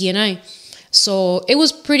 and Vicky and I. So it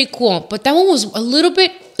was pretty cool. But that one was a little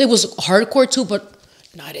bit, it was hardcore too, but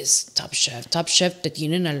not as Top Chef. Top Chef te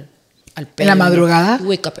tienen al pelo. En la madrugada? You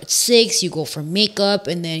wake up at 6, you go for makeup,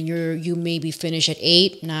 and then you maybe finish at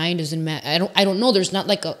 8, 9, doesn't matter. I don't know. There's not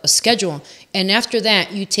like a schedule. And after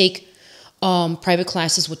that, you take private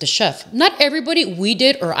classes with the chef. Not everybody, we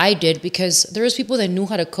did or I did, because there was people that knew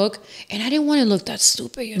how to cook, and I didn't want to look that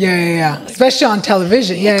stupid. You know? Yeah. Like, especially on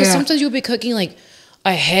television. Yeah, because sometimes you'll be cooking like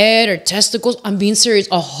a head or testicles. I'm being serious.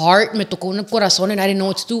 A heart. Me tocó un corazón, and I didn't know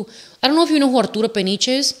what to do. I don't know if you know who Arturo Peniche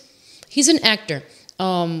is. He's an actor.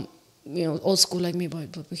 You know, old school like me,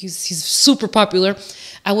 but he's super popular.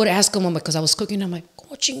 I would ask him, because I was cooking, I'm like,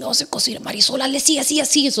 ¿cómo chingados se cocina? Marisol, hazle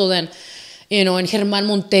así. So then, you know, and Germán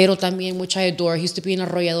Montero también, which I adore. He used to be in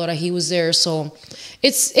Arrolladora. He was there. So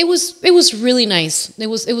it was really nice. It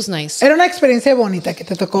was nice. Era una experiencia bonita que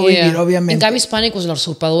te tocó vivir, obviamente. And Gaby Hispanic was La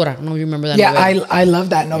Usurpadora. No, you remember that novela? I love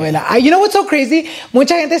that novela. You know what's so crazy?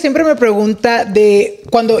 Mucha gente siempre me pregunta de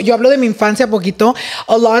cuando yo hablo de mi infancia poquito.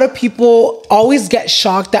 A lot of people always get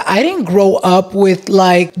shocked that I didn't grow up with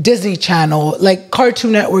like Disney Channel, like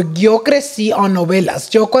Cartoon Network. Yo crecí on novelas.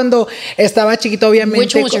 Yo cuando estaba chiquito, obviamente.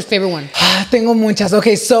 Which one was your favorite one? Tengo muchas.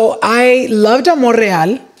 Okay, so I loved Amor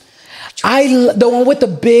Real. The one with the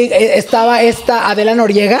big, estaba esta Adela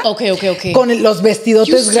Noriega. Okay. Con los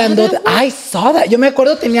vestidotes grandotes. I saw that. Yo me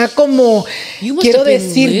acuerdo, tenía como, quiero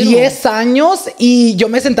decir, 10 años, y yo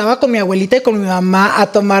me sentaba con mi abuelita y con mi mamá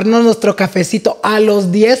a tomarnos nuestro cafecito. A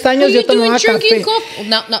los 10 años yo tomaba café.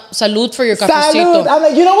 No, salud for your cafecito. Salud. I'm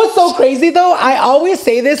like, you know what's so crazy though? I always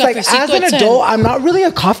say this, like, as an adult, I'm not really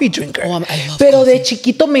a coffee drinker. I love pero coffee. De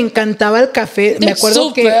chiquito me encantaba el café. Me acuerdo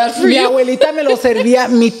so que mi abuelita me lo servía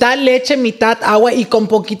mitad leche, mitad agua y con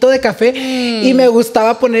poquito de café, y me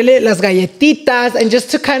gustaba ponerle las galletitas and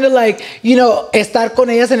just to kind of like, you know, estar con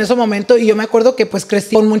ellas en ese momento. Y yo me acuerdo que pues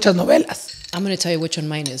crecí con muchas novelas. I'm going to tell you which one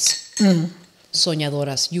mine is.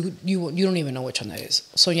 Soñadoras. You don't even know which one that is.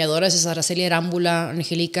 Soñadoras is Araceli Arámbula,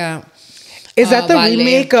 Angélica. Is that the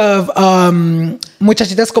remake of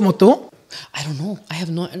Muchachitas Como Tú? I don't know. I have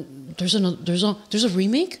no. There's a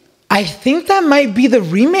remake. I think that might be the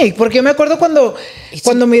remake. Porque yo me acuerdo cuando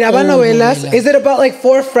miraba novelas. Novela. Is it about like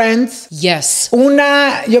 4 friends? Yes. Yo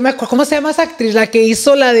me acuerdo, ¿cómo se llama esa actriz? La que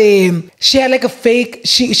hizo la de, she had like a fake,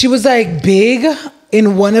 she was like big.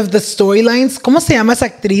 in one of the storylines. ¿Cómo se llama esa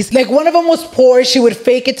actriz? Like one of them was poor. She would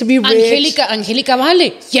fake it to be rich. Angélica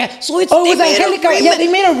Vale. Yeah. So it's it was Angélica. Yeah, they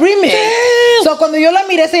made a remake. Damn. So cuando yo la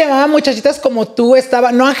miré se llamaba Muchachitas Como Tú.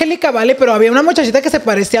 Estaba, no Angélica Vale, pero había una muchachita que se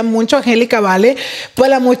parecía mucho a Angélica Vale. Pues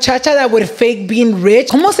la muchacha that would fake being rich.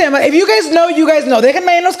 ¿Cómo se llama? If you guys know, you guys know.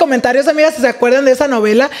 Déjenme en los comentarios, amigas, si se acuerdan de esa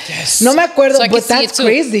novela. Yes. No me acuerdo, so but that's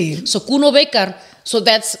crazy. So Kuno Becar. So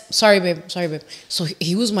that's sorry, babe. So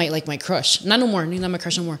he was my crush. Not no more. He's not my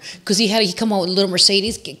crush no more. Because he come out with a little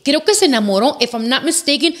Mercedes. Creo que se enamoró. If I'm not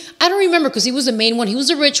mistaken, I don't remember because he was the main one. He was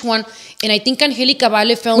the rich one, and I think Angélica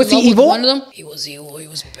Vale fell in love with one of them. He was evil. He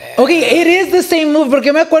was bad. Okay, it is the same move.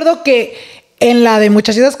 Porque me acuerdo que en la de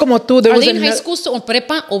Muchachitas Como Tú, there was in high school or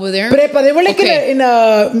prepa over there? Prepa. They were like in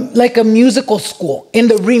a musical school in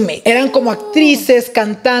the remake. Eran como actrices,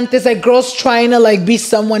 cantantes, like girls trying to like be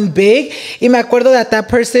someone big. Y me acuerdo that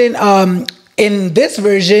person in this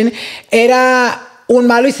version era un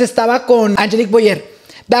malo y se estaba con Angelique Boyer.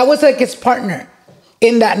 That was like his partner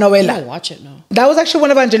in that novela. I don't watch it now. That was actually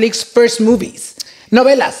one of Angelique's first movies.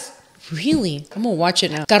 Novelas. Really? I'm gonna watch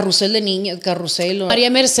it now. Carrusel de niñas, Carrusel.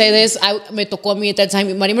 María Mercedes, me tocó a mí at that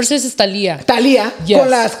time. María Mercedes es Talía. Talía,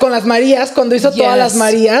 yes. con las Marías, cuando hizo todas las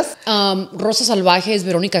Marías. Rosa Salvajes,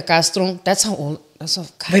 Verónica Castro. That's how old.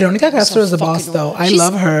 Verónica Castro is the boss, though. I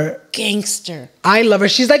love her. Gangster. I love her.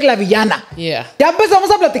 She's like la villana. Yeah. Ya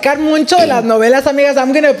empezamos a platicar mucho de las novelas, amigas.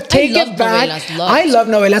 I'm gonna take it back. I love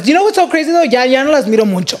novelas. You know what's so crazy, though? Ya no las miro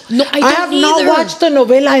mucho. No, I have not watched a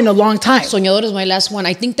novela in a long time. Soñador is my last one.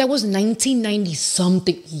 I think that was 1990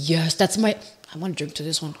 something. Yes, that's my... I want to drink to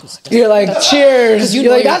this one. You're like, cheers. You're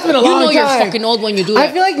like, that's been a long time. You're fucking old when you do I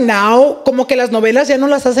feel like now, como que las novelas ya no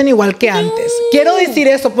las hacen igual que antes. Quiero decir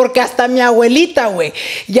eso porque hasta mi abuelita, güey,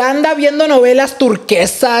 ya anda viendo novelas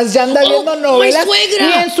turquesas, ya anda viendo novelas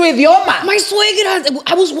ni en su idioma. My suegra.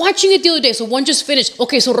 I was watching it the other day, so one just finished.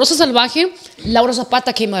 Okay, so Rosa Salvaje, Laura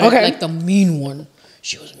Zapata came out like the mean one.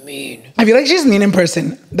 She was mean. I feel like she's mean in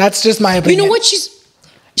person. That's just my opinion. You know what? She's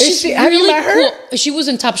have really you met her? Cool. She was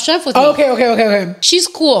in Top Chef with me. Okay. She's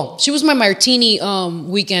cool. She was my martini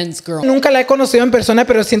weekends girl. Nunca la he conocido en persona,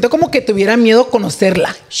 pero siento como que tuviera miedo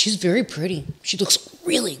conocerla. She's very pretty. She looks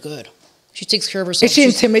really good. She takes care of herself. Is she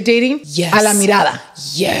intimidating? Yes. A la mirada.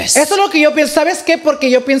 Yes. Eso es lo que yo pienso. ¿Sabes qué? Porque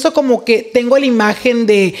yo pienso como que tengo la imagen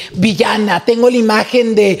de villana, tengo la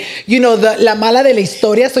imagen de, la mala de la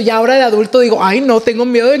historia. So ya ahora de adulto digo, ay, no, tengo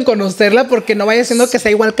miedo de conocerla porque no vaya siendo que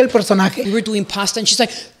sea igual que el personaje. We were doing pasta and she's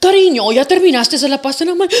like, cariño, ya terminaste hacer la pasta.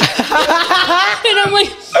 And I'm like,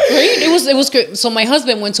 right? It was good. So my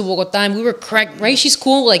husband went to Bogotá and we were cracked, right? She's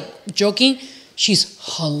cool, like joking. She's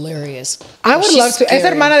hilarious. I would love to. Es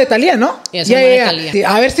hermana de Talía, ¿no? Yes, hermana de Talía. Sí,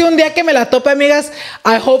 a ver si un día que me la tope, amigas,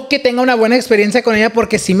 I hope que tenga una buena experiencia con ella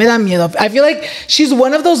porque sí me da miedo. I feel like she's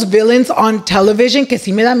one of those villains on television que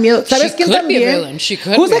sí me da miedo. ¿Sabes quién también?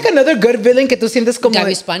 Who's like another good villain que tú sientes como...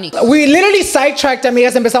 Gaby Hispanic. We literally sidetracked,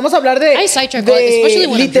 amigas. Empezamos a hablar de... I sidetracked, especially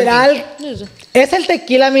when literal. Es el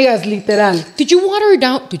tequila, amigas, literal. Did you water it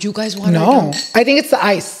down? Did you guys water it down? No. I think it's the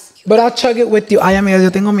ice. But I'll chug it with you. Ay, amigas, yo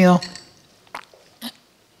tengo miedo.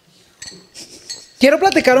 Quiero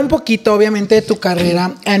platicar un poquito, obviamente, de tu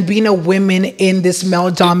carrera and being a woman in this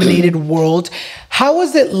male-dominated world. How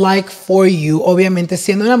was it like for you, obviamente,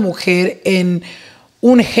 siendo una mujer en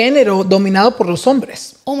un género dominado por los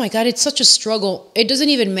hombres? Oh my God, it's such a struggle. It doesn't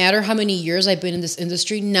even matter how many years I've been in this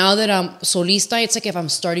industry. Now that I'm solista, it's like if I'm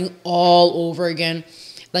starting all over again.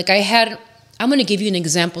 Like I'm going to give you an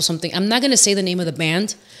example, something. I'm not going to say the name of the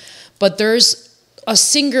band, but there's a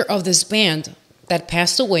singer of this band that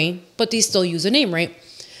passed away, but they still use the name, right?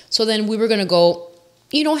 So then we were going to go,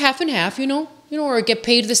 half and half, or get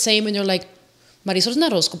paid the same. And they're like, Marisol's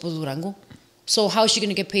not Horoscopos Durango. So how is she going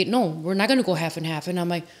to get paid? No, we're not going to go half and half. And I'm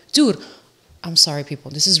like, dude, I'm sorry,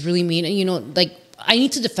 people. This is really mean. And, I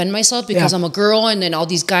need to defend myself because I'm a girl and then all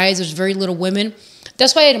these guys, there's very little women.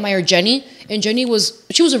 That's why I admire Jenny. And Jenny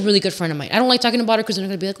she was a really good friend of mine. I don't like talking about her because they're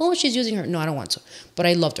going to be like, oh, she's using her. No, I don't want to. But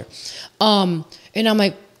I loved her. And I'm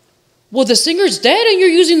like, well, the singer's dead and you're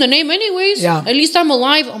using the name anyways. Yeah. At least I'm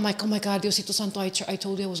alive. I'm like, oh my God, Diosito Santo, I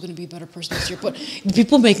told you I was going to be a better person this year. But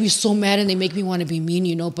people make me so mad and they make me want to be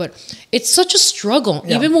mean, But it's such a struggle.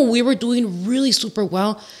 Yeah. Even when we were doing really super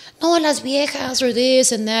well, no, las viejas or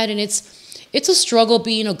this and that. And it's a struggle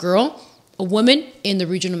being a girl, a woman in the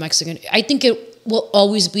region of Mexican. I think it will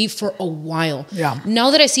always be for a while. Yeah.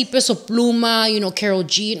 Now that I see Peso Pluma, Carol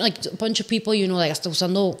G, like a bunch of people, like hasta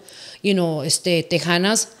usando,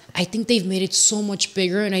 tejanas, I think they've made it so much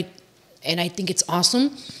bigger, and I think it's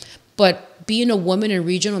awesome. But being a woman in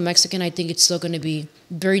regional Mexican, I think it's still going to be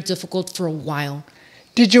very difficult for a while.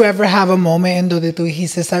 Did you ever have a moment en donde tú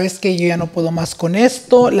dijiste, sabes que yo ya no puedo más con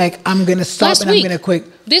esto? Like, I'm going to stop Last and week, I'm going to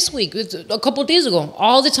quit. This week, a couple of days ago,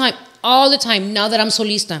 all the time, now that I'm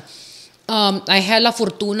solista. I had la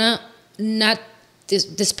fortuna, not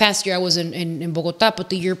this past year I was in Bogotá, but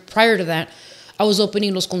the year prior to that, I was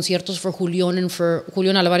opening los conciertos for Julián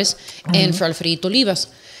Álvarez and for Alfredito Olivas.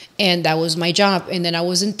 And that was my job. And then I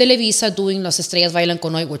was in Televisa doing Las Estrellas Bailan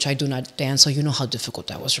Con Hoy, which I do not dance, so you know how difficult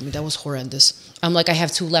that was for me. That was horrendous. I'm like, I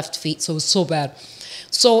have 2 left feet, so it was so bad.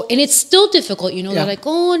 So, and it's still difficult, you know. They're like,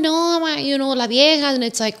 oh, no, you know, la vieja. And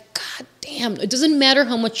it's like, God damn. It doesn't matter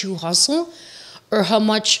how much you hustle or how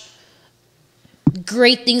much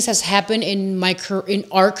great things has happened in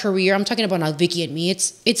our career. I'm talking about now Vicky and me.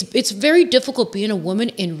 It's very difficult being a woman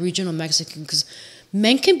in regional Mexican because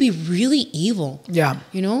men can be really evil. Yeah.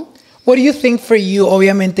 You know? What do you think for you,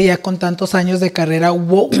 obviamente ya con tantos años de carrera,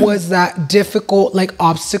 what was that difficult like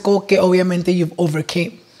obstacle que obviamente you've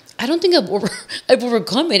overcame? I don't think I've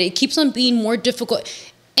overcome it. It keeps on being more difficult.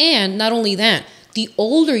 And not only that, the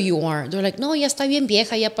older you are, they're like, no, ya está bien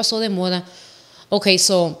vieja, ya pasó de moda. Okay,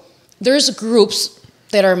 so there's groups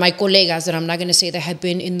that are my colegas that I'm not going to say that have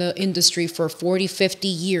been in the industry for 40, 50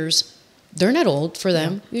 years. They're not old for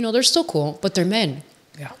them. Yeah. You know, they're still cool, but they're men.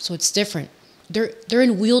 Yeah. So it's different. They're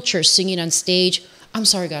in wheelchairs singing on stage. I'm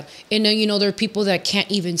sorry, God. And then, you know, there are people that can't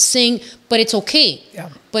even sing, but it's okay. Yeah.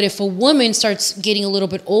 But if a woman starts getting a little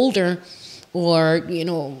bit older or, you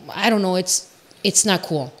know, I don't know, it's not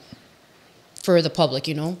cool for the public,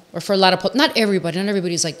 you know, or for a lot of, not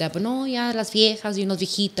everybody's like that, but no, yeah, las viejas, you know,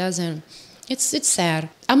 viejitas, and it's sad.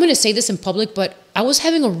 I'm going to say this in public, but I was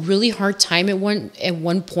having a really hard time at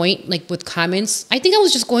one point, like with comments. I think I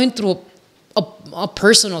was just going through a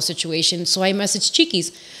personal situation. So I messaged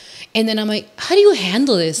Chiquis. And then I'm like, how do you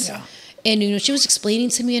handle this? Yeah. And, you know, she was explaining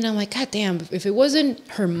to me, and I'm like, God damn, if it wasn't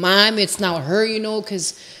her mom, it's now her, you know,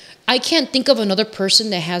 because I can't think of another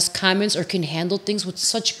person that has comments or can handle things with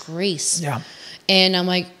such grace. Yeah. And I'm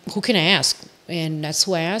like, who can I ask? And that's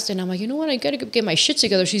who I asked. And I'm like, you know what? I got to get my shit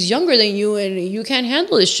together. She's younger than you, and you can't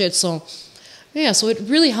handle this shit. So, yeah, so it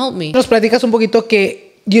really helped me. Nos platicas un poquito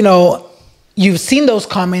que, you know, you've seen those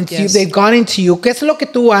comments. Yes. They've gone into you. ¿Qué es lo que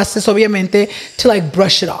tú haces, obviamente, to like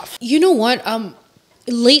brush it off? You know what?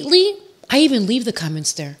 Lately, I even leave the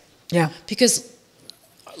comments there. Yeah. Because,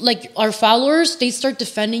 like, our followers, they start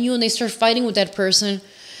defending you and they start fighting with that person.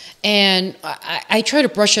 And I try to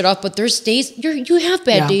brush it off, but there's days, you have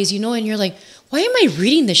bad days, you know, and you're like, why am I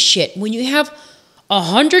reading this shit? When you have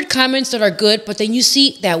 100 comments that are good, but then you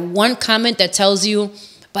see that one comment that tells you,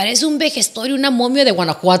 parece un vejestorio, una momia de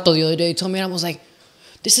Guanajuato the other day. He told me, and I was like,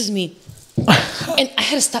 this is me. And I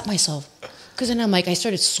had to stop myself. Because then I'm like, I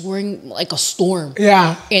started swearing like a storm.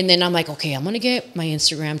 Yeah. And then I'm like, okay, I'm going to get my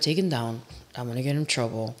Instagram taken down. I'm going to get in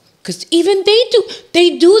trouble. Because even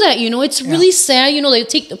they do that, you know. It's really sad, you know. They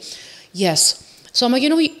take yes. So I'm like, you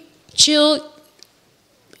know, chill,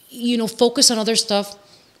 you know, focus on other stuff,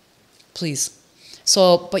 please.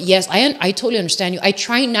 So, but yes, I totally understand you. I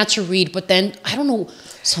try not to read, but then, I don't know,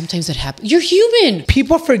 sometimes it happens. You're human.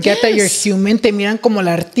 People forget that you're human. Te miran como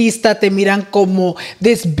la artista, te miran como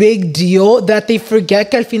this big deal, that they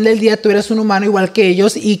forget que al fin del día tú eres un humano igual que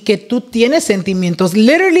ellos y que tú tienes sentimientos.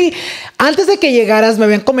 Literally, antes de que llegaras me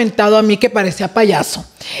habían comentado a mí que parecía payaso.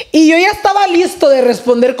 Y yo ya estaba listo de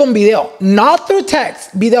responder con video. Not through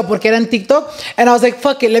text, video, porque era en TikTok. And I was like,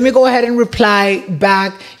 fuck it, let me go ahead and reply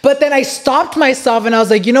back. But then I stopped myself and I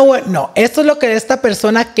was like, you know what? No, esto es lo que esta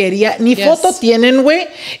persona quería. Ni foto tienen, güey.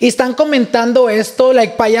 Y están comentando esto,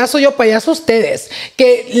 like, payaso yo, payaso ustedes.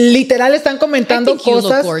 Que literal están comentando cosas. You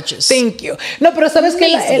look gorgeous. Thank you. No, pero ¿sabes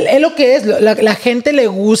qué? Es lo que es. La gente le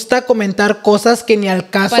gusta comentar cosas que ni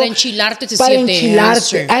al caso. Para enchilarte te Para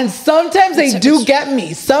enchilarte. And sometimes they do get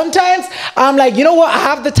me. Sometimes I'm like, you know what? I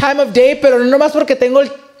have the time of day, pero no más porque tengo el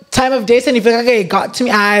time of day significa que it got to me.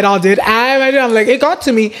 It all did. I'm like, it got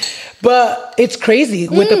to me. But it's crazy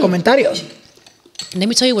with the comentarios. Let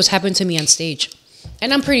me tell you what's happened to me on stage.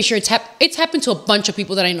 And I'm pretty sure it's happened to a bunch of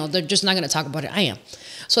people that I know. They're just not going to talk about it. I am.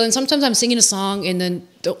 So then sometimes I'm singing a song and then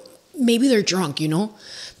maybe they're drunk, you know?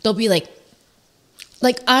 They'll be like,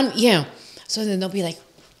 So then they'll be like,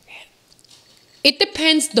 it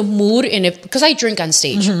depends the mood and because I drink on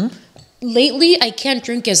stage. Mm-hmm. Lately, I can't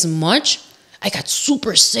drink as much. I got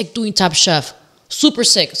super sick doing Top Chef. Super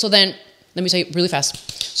sick. So then, let me tell you really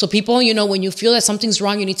fast. So people, you know, when you feel that something's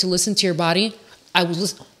wrong, you need to listen to your body.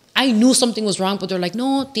 I knew something was wrong, but they're like,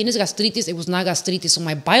 no, tienes gastritis. It was not gastritis. So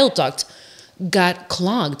my bile duct got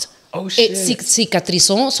clogged. Oh, shit. It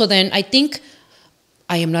cicatrizó. So then I think,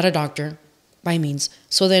 I am not a doctor by means.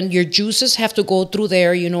 So then your juices have to go through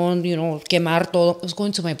there, you know, quemar todo. It was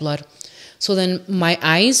going to my blood. So then my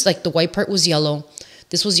eyes, like the white part was yellow.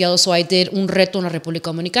 This was yellow. So I did un reto en la República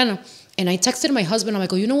Dominicana. And I texted my husband. I'm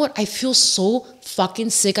like, oh, you know what? I feel so fucking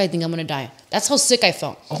sick. I think I'm going to die. That's how sick I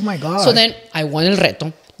felt. Oh, my God. So then I won el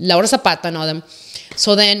reto. Laura Zapata and all them.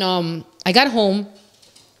 So then I got home.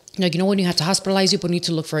 Like, you know, when you have to hospitalize, you need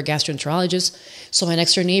to look for a gastroenterologist. So my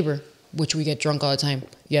next door neighbor, which we get drunk all the time.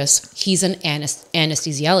 Yes, he's an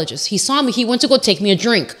anesthesiologist. He saw me. He went to go take me a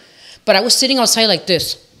drink. But I was sitting outside like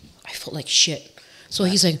this. I felt like shit. So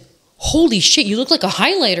he's like, holy shit, you look like a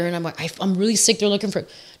highlighter. And I'm like, I'm really sick. They're looking for...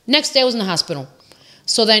 Next day, I was in the hospital.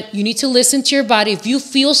 So then you need to listen to your body. If you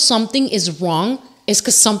feel something is wrong, it's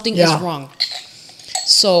because something is wrong.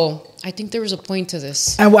 So I think there was a point to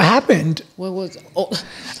this. And what happened? What was... Oh.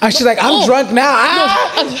 And she's like, I'm drunk now.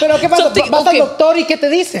 Pero ¿qué pasa? Vas al doctor y ¿qué te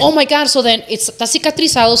dice? Oh my God. So then está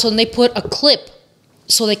cicatrizado. So then they put a clip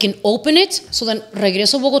so they can open it. So then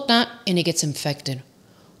regreso a Bogotá and it gets infected.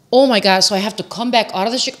 Oh my God. So I have to come back all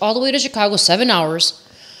the way to Chicago, 7 hours.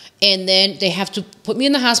 And then they have to put me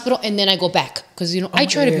in the hospital and then I go back. Because, you know, I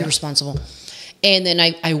try to be responsible. And then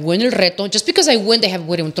I win el reto. Just because I win, they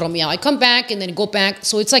wouldn't throw me out. I come back and then go back.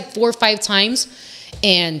 So it's like 4 or 5 times.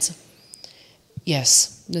 And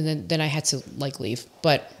yes, then I had to like leave.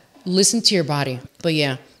 But listen to your body. But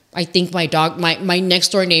yeah, I think my next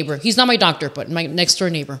door neighbor, he's not my doctor, but my next door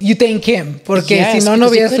neighbor. You thank him, porque si no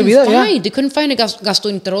hubiera subido. They couldn't find a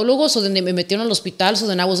gastroenterólogo, so then they me metieron al hospital, so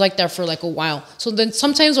then I was like there for like a while. So then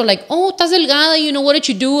sometimes they're like, oh, estás delgada, you know, what did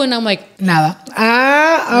you do? And I'm like, nada.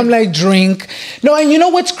 I'm like, drink. No, and you know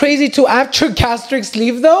what's crazy too? After gastric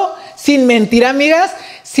sleeve though, sin mentir, amigas,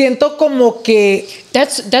 siento como que...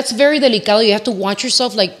 That's very delicado. You have to watch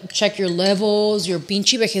yourself, like check your levels, your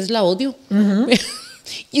pinche vejez la odio.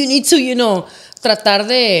 You need to, you know, tratar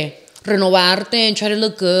de renovarte and try to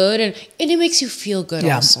look good. And it makes you feel good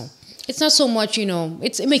also. It's not so much, you know,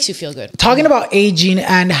 it makes you feel good. Talking about aging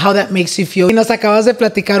and how that makes you feel. Nos acabas de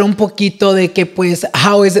platicar un poquito de que pues,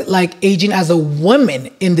 how is it like aging as a woman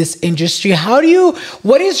in this industry?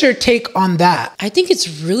 What is your take on that? I think it's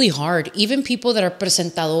really hard. Even people that are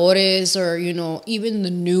presentadores or, you know, even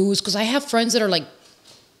the news. Because I have friends that are like,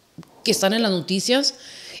 que están en las noticias.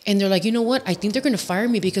 And they're like, you know what? I think they're going to fire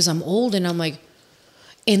me because I'm old. And I'm like,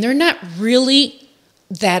 and they're not really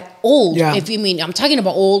that old. Yeah. If you mean, I'm talking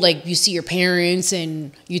about old, like you see your parents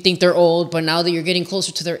and you think they're old, but now that you're getting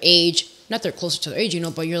closer to their age, not they're closer to their age, you know,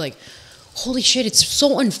 but you're like, holy shit, it's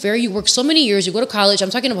so unfair. You work so many years, you go to college. I'm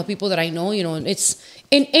talking about people that I know, you know, and it's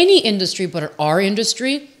in any industry, but our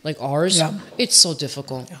industry, like ours, it's so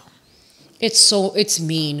difficult. Yeah. It's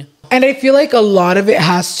mean. And I feel like a lot of it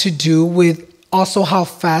has to do with also how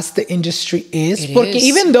fast the industry is. Porque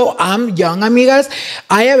even though I'm young, amigas,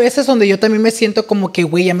 hay a veces donde yo también me siento como que,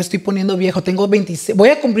 güey, ya me estoy poniendo viejo. Tengo 26, voy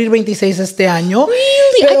a cumplir 26 este año.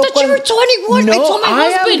 Really? I thought you were 21. No, I told my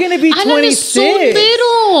husband. I am going to be 26.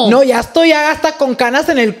 No, ya estoy hasta con canas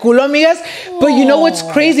en el culo, amigas. But you know what's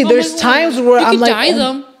crazy? There's times where I'm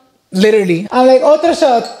like, literally. I'm like, otro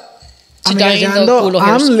shot. To die in the culo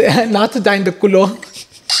hairs. Not to die in the culo.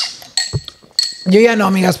 Yo ya no,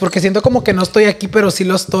 amigas, porque siento como que no estoy aquí, pero sí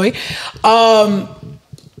lo estoy.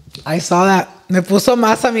 I saw that. Me puso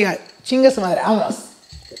más, amiga. Chinga su madre. Vámonos.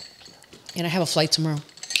 And I have a flight tomorrow.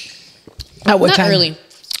 At what time? Not early.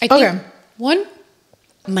 I think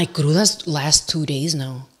my crudas last 2 days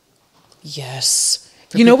now. Yes.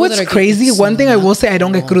 You know what's crazy? One thing I will say, I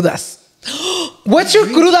don't get crudas. What's your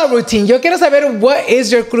cruda routine? Yo quiero saber, what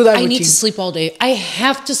is your cruda routine? I need to sleep all day. I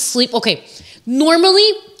have to sleep. Okay. Normally,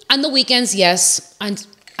 on the weekends, yes, and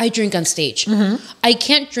I drink on stage. I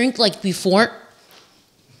can't drink like before.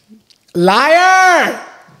 Liar!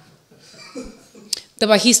 The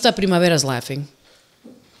bajista Primavera is laughing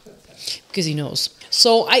because he knows.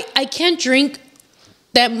 So I can't drink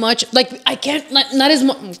that much. Like I can't not as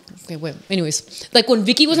much. Okay, wait. Anyways, like when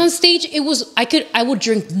Vicky was on stage, I would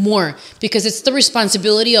drink more because it's the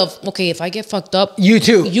responsibility of, okay, if I get fucked up, you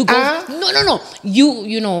too. You go. No.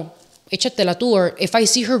 You know. Échatela tú, or if I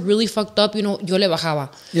see her really fucked up, you know, yo le bajaba.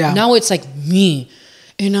 Yeah. Now it's like me.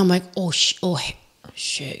 And I'm like, oh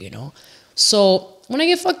shit, you know. So when I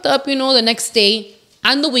get fucked up, you know, the next day,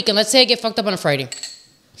 on the weekend, let's say I get fucked up on a Friday.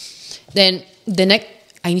 Then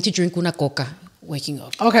I need to drink una coca waking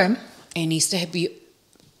up. Okay. It needs to be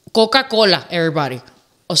Coca-Cola, everybody.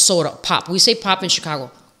 Or soda, pop. We say pop in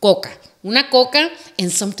Chicago. Coca. Una coca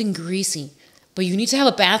and something greasy. But you need to have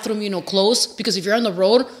a bathroom, you know, close, because if you're on the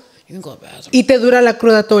road, you can go to the bathroom. ¿Y te dura la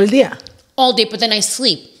cruda todo el día? All day, but then I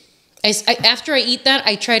sleep. After I eat that,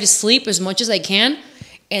 I try to sleep as much as I can.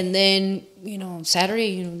 And then, you know, Saturday,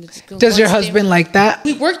 you know. Does your husband like that?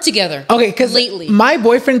 We work together. Okay, because lately. My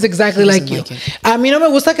boyfriend's exactly like you. A mí no me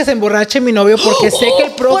gusta que se emborrache mi novio porque sé que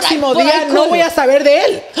el próximo día no voy a saber de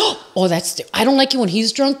él. Oh, I don't like it when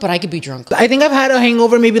he's drunk, but I could be drunk. I think I've had a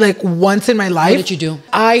hangover maybe like once in my life. What did you do?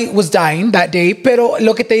 I was dying that day, pero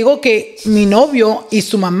lo que te digo que mi novio y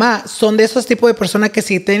su mamá son de esos tipos de personas que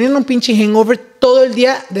si tienen un pinche hangover todo el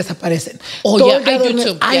día desaparecen. Oh todo yeah, I do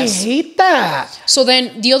too. I hate that. So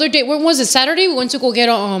then the other day, when was it? Saturday, we went to go get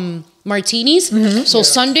martinis. So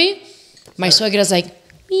Sunday, my suegra's like,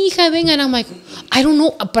 "Mija, venga," and I'm like, I don't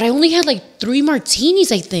know, but I only had like 3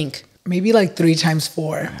 martinis, I think. Maybe like 3 times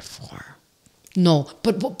 4. No,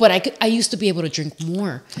 but I used to be able to drink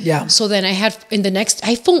more. Yeah. So then I had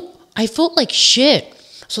I felt like shit.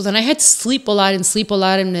 So then I had to sleep a lot,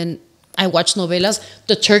 and then I watched novelas,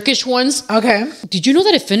 the Turkish ones. Okay. Did you know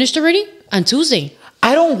that it finished already on Tuesday?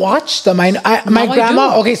 I don't watch them. My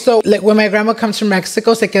grandma, okay, so like when my grandma comes from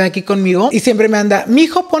Mexico, se queda aquí conmigo y siempre me anda,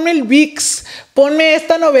 mijo, ponme el VIX, ponme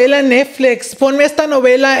esta novela en Netflix, ponme esta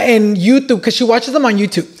novela en YouTube, because she watches them on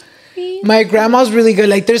YouTube. My grandma's really good.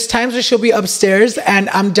 Like there's times where she'll be upstairs and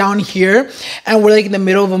I'm down here and we're like in the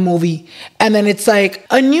middle of a movie. And then it's like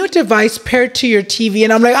a new device paired to your TV.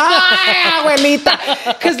 And I'm like,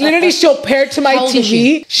 abuelita. Because literally she'll pair to my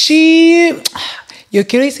TV. Yo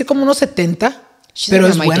quiero decir como unos 70. Pero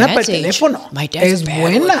es buena para el teléfono. My dad's bad.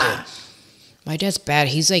 Buena. My dad's bad.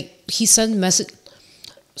 He's like, he sent message.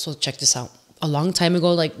 So check this out. A long time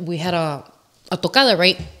ago, like we had a tocada,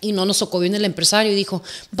 right? Y no nos tocó bien el empresario y dijo,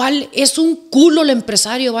 vale, es un culo el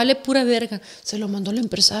empresario, vale pura verga. Se lo mandó el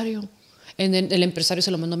empresario. And then el empresario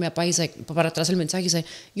se lo mandó a mi papá y dice, para atrás el mensaje dice,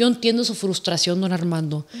 yo entiendo su frustración, don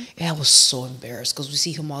Armando. And I was so embarrassed because we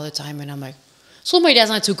see him all the time and I'm like, so my dad's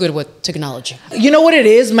not too good with technology. You know what it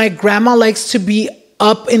is? My grandma likes to be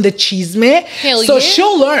up in the chisme. Hell so yeah.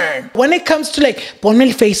 She'll learn. When it comes to like, ponme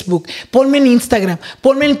el Facebook, ponme el Instagram,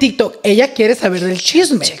 ponme el TikTok. Ella quiere saber del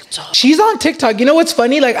chisme. TikTok. She's on TikTok. You know what's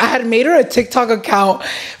funny? Like I had made her a TikTok account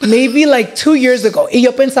maybe like 2 years ago. Y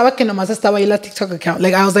yo pensaba que nomás estaba ahí la TikTok account.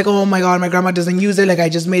 Like I was like, oh my God, my grandma doesn't use it. Like I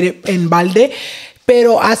just made it en balde.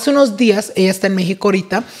 Pero hace unos días, ella está en México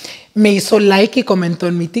ahorita, me hizo like y comentó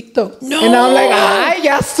en mi TikTok. No. And I'm like, ay,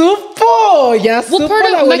 ya supo. Ya supo. What part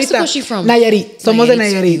la of abuelita. Mexico is she from? Nayarit. Somos de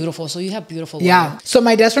Nayarit. Beautiful. So you have beautiful Yeah. weather. So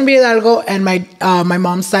my dad's from Hidalgo and my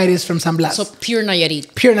mom's side is from San Blas. So pure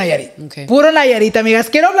Nayarit. Pure Nayarit. Okay. Puro Nayarit, amigas.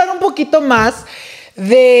 Quiero hablar un poquito más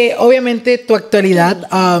de, obviamente, tu actualidad.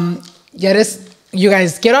 Ya eres, you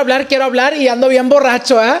guys, quiero hablar y ando bien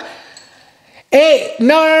borracho, ¿eh? Hey,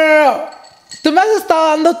 no. Tú me has estado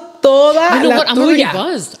dando toda You know la what? I'm already tuya.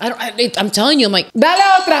 buzzed. I'm telling you, I'm like, Dale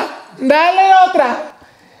otra.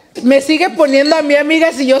 Me sigue poniendo a mi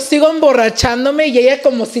amiga si yo sigo emborrachándome y ella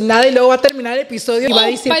como si nada y luego va a terminar el episodio y va a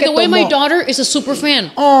decir by que the way, tomó. my daughter is a super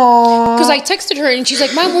fan. Aww. Because I texted her and she's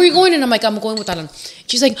like, Mom, where are you going? And I'm like, I'm going with Alan.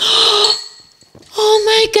 She's like, oh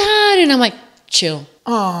my God. And I'm like, chill.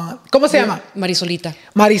 Aww. ¿Cómo se llama? Marisolita.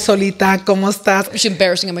 Marisolita, ¿cómo estás? It's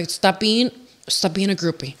embarrassing. I'm like, stop being a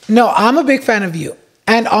groupie. No, I'm a big fan of you.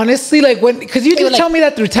 And honestly, like because you did tell me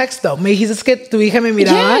that through text though. Me dijiste que tu hija me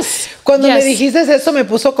miraba. Yes. Cuando me dijiste eso me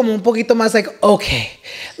puso como un poquito más like, okay.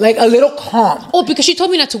 Like a little calm. Oh, because she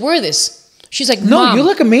told me not to wear this. She's like, no, Mom, you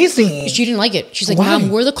look amazing. She didn't like it. She's like, Why? Mom,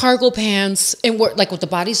 wear the cargo pants and wear like with the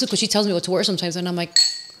bodysuit because she tells me what to wear sometimes. And I'm like,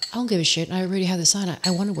 I don't give a shit. I already have this on. I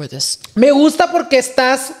want to wear this. Me gusta porque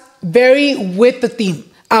estás very with the theme.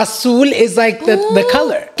 Azul is like the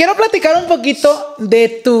color. Quiero platicar un poquito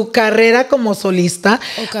de tu carrera como solista.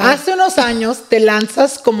 Okay. Hace unos años te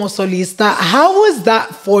lanzas como solista. How was that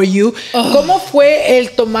for you? ¿Cómo fue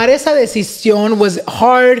el tomar esa decisión? Was it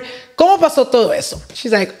hard? ¿Cómo pasó todo eso?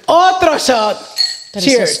 She's like, otro shot.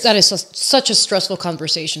 Cheers. That is such a stressful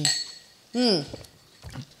conversation.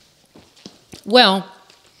 Well,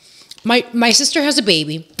 my sister has a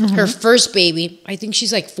baby. Her first baby. I think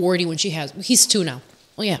she's like 40 when he's 2 now.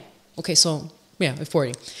 Oh yeah. Okay, so yeah, at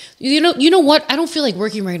 40. You know what? I don't feel like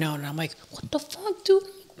working right now. And I'm like, what the fuck, dude?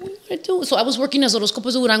 What do I do? So I was working as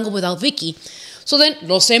Horoscopos de Durango without Vicky. So then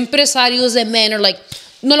los empresarios de men are like,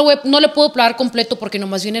 no le puedo pagar completo porque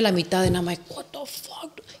nomás viene la mitad. And I'm like, what the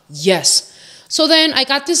fuck? Yes. So then I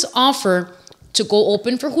got this offer to go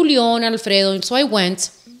open for Julio and Alfredo. And so I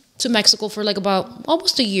went to Mexico for like about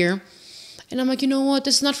almost a year. And I'm like, you know what?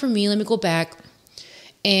 This is not for me. Let me go back.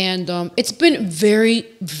 And it's been very,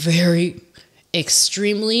 very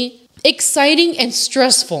extremely exciting and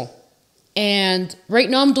stressful. And right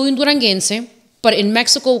now I'm doing Duranguense, but in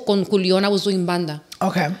Mexico con Julián I was doing banda.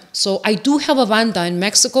 Okay. So I do have a banda in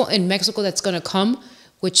Mexico that's going to come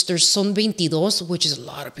which there's son 22, which is a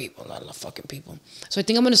lot of people, a lot of fucking people. So I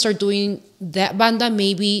think I'm going to start doing that banda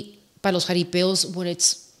maybe para los jaripeos when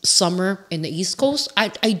it's summer in the East Coast. I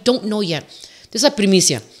don't know yet. This is a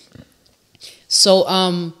primicia. So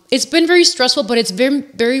it's been very stressful, but it's very,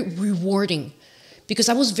 very rewarding because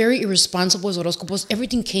I was very irresponsible with Horoscopos.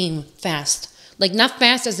 Everything came fast. Like, not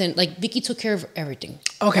fast as in, like, Vicky took care of everything.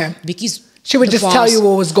 Okay. She would just tell you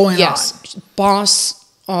what was going on. Yes. Boss,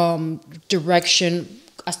 direction,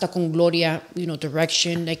 hasta con Gloria, you know,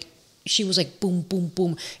 direction. Like, she was like, boom, boom,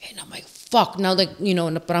 boom. And I'm like, fuck. Now, like, you know,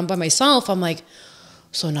 but I'm by myself. I'm like,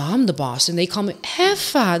 so now I'm the boss. And they call me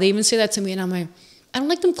Jefa. They even say that to me. And I'm like, I don't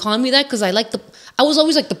like them calling me that because I was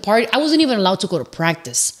always like the party. I wasn't even allowed to go to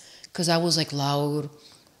practice because I was like loud.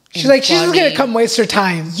 She's like, she's just going to come waste her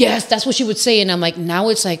time. Yes, that's what she would say. And I'm like, now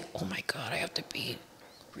it's like, oh my God, I have to be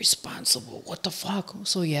responsible. What the fuck?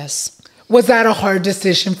 So yes. Was that a hard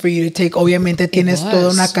decision for you to take? Obviamente tienes toda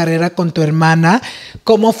una carrera con tu hermana.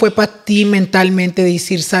 ¿Cómo fue para ti mentalmente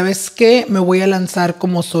decir, sabes qué? Me voy a lanzar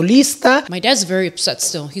como solista. My dad's very upset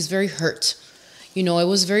still. He's very hurt. You know, it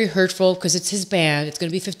was very hurtful because it's his band. It's going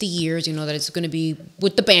to be 50 years, you know, that it's going to be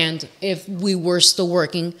with the band if we were still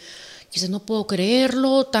working. He said, no puedo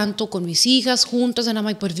creerlo, tanto con mis hijas juntas. And I'm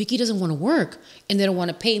like, but Vicky doesn't want to work. And they don't want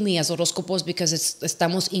to pay me as Horoscopos because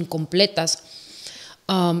estamos incompletas.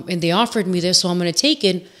 And they offered me this, so I'm going to take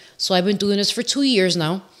it. So I've been doing this for 2 years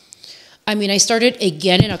now. I mean, I started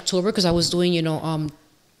again in October because I was doing, you know,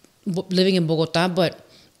 living in Bogota. But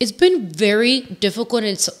it's been very difficult.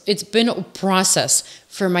 It's been a process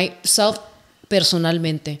for myself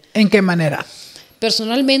personalmente. ¿En qué manera?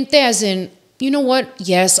 Personalmente, as in, you know what?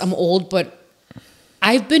 Yes, I'm old, but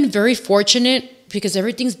I've been very fortunate because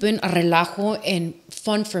everything's been a relajo and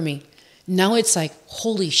fun for me. Now it's like,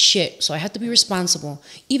 holy shit. So I have to be responsible.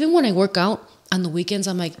 Even when I work out on the weekends,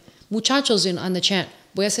 I'm like, muchachos on the chat,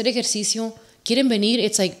 voy a hacer ejercicio. ¿Quieren venir?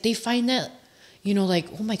 It's like, they find that, you know, like,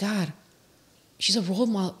 oh my God, she's a role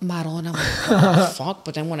model. And I'm like, oh, fuck.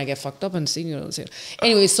 But then when I get fucked up and see, you know,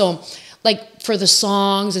 anyway, so like for the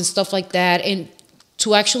songs and stuff like that, and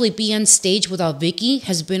to actually be on stage without Vicky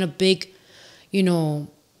has been a big, you know,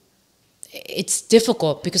 it's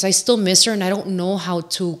difficult because I still miss her and I don't know how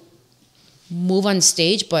to move on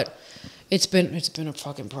stage, but it's been a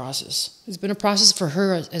fucking process. It's been a process for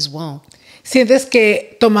her as well. ¿Sientes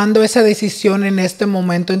que tomando esa decisión en este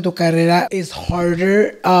momento en tu carrera is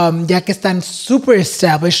harder, ya que están super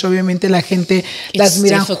established? Obviamente la gente las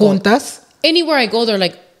miran juntas. Anywhere I go, they're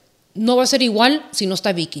like, no va a ser igual si no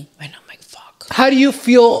está Vicky. And I'm like, fuck. How do you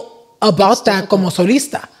feel about that como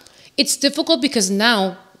solista? It's difficult because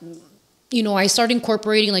now, you know, I start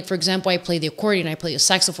incorporating, like, for example, I play the accordion, I play the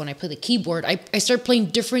saxophone, I play the keyboard. I start playing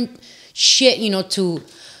different shit, you know, to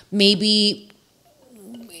maybe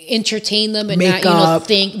entertain them and not, you know,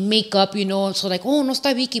 think, make up, you know. So like, oh, no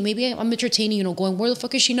está Vicky. Maybe I'm entertaining, you know, going, where the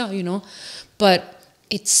fuck is she now, you know? But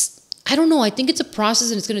it's, I don't know. I think it's a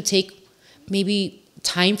process and it's going to take maybe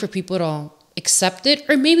time for people to accept it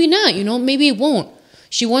or maybe not, you know, maybe it won't.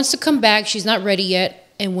 She wants to come back. She's not ready yet.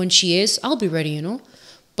 And when she is, I'll be ready, you know?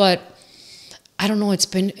 But I don't know. It's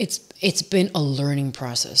been a learning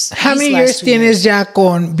process. How many years tienes ya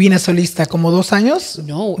con Vina Solista? ¿Como 2 años?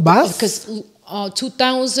 No. ¿Vas? Because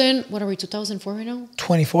 2000, what are we, 2004 right now?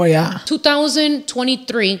 24, yeah.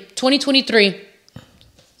 2023,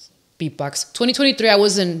 beatbox. 2023, I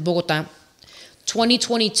was in Bogota.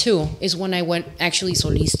 2022 is when I went actually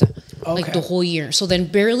solista, like the whole year. So then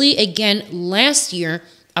barely again last year,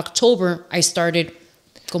 October, I started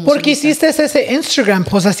como Porque solista. hiciste ese Instagram,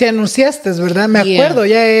 pues así anunciaste, ¿verdad? Me acuerdo,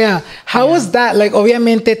 yeah. How was that? Like,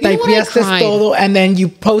 obviamente, typeaste todo and then you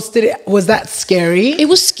posted it. Was that scary? It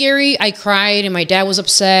was scary. I cried and my dad was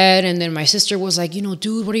upset. And then my sister was like, you know,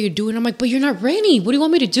 dude, what are you doing? I'm like, but you're not ready. What do you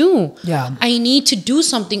want me to do? Yeah. I need to do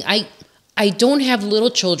something. I don't have little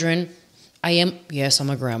children. Yes, I'm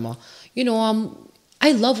a grandma. You know,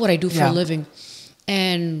 I love what I do for a living.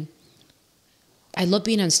 And I love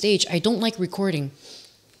being on stage. I don't like recording.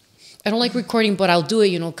 But I'll do it,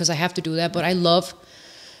 you know, because I have to do that. But I love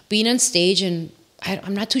being on stage, and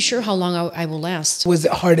I'm not too sure how long I will last. Was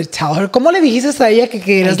it hard to tell her? ¿Cómo le dijiste a ella que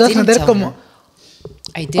querías defender como?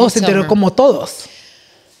 I didn't se enteró como todos.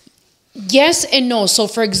 Yes and no. So,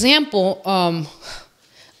 for example,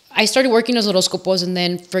 I started working as Horoscopos, and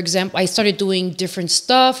then, for example, I started doing different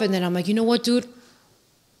stuff, and then I'm like, you know what, dude?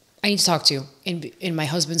 I need to talk to you. And my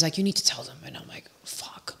husband's like, you need to tell them. And I'm like,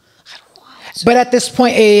 fuck, I don't know. But at this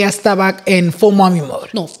point, ella estaba in full mommy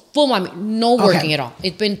mode. No, full mommy, no working at all.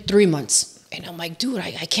 It's been 3 months. And I'm like, dude,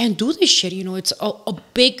 I can't do this shit. You know, it's a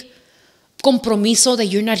big compromiso that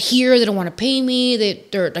you're not here. They don't want to pay me.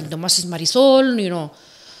 They're like, nomás es Marisol, you know.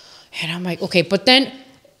 And I'm like, okay. But then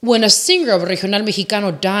when a singer of Regional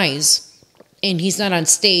Mexicano dies and he's not on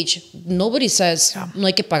stage, nobody says, no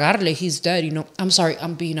hay que pagarle, he's dead, you know. I'm sorry,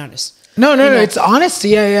 I'm being honest. No, it's honest,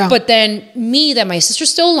 yeah. But then me, that my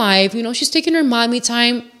sister's still alive, you know, she's taking her mommy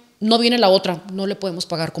time, no viene la otra, no le podemos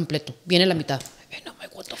pagar completo, viene la mitad. And I'm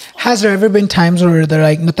like, what the fuck? Has there ever been times where they're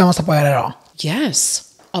like, no te vamos a pagar at all?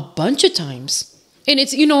 Yes, a bunch of times. And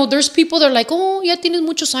it's, you know, there's people that are like, oh, ya tienes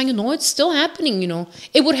muchos años. No, it's still happening, you know.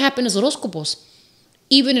 It would happen as Horoscopos,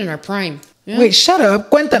 even in our prime. Yeah. Wait, shut up.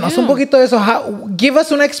 Cuéntanos un poquito de eso. Give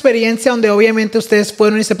us una experiencia donde obviamente ustedes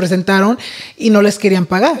fueron y se presentaron y no les querían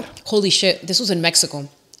pagar. Holy shit, this was in Mexico.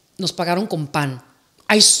 Nos pagaron con pan.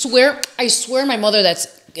 I swear my mother that's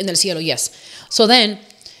in el cielo, yes. So then,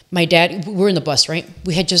 my dad, we were in the bus, right?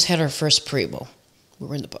 We had just had our first pre-bowl. We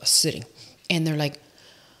were in the bus, sitting. And they're like,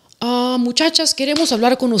 muchachas, queremos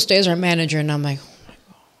hablar con ustedes, our manager. And I'm like,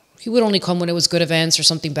 he would only come when it was good events or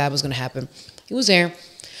something bad was going to happen. He was there.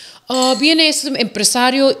 Viene este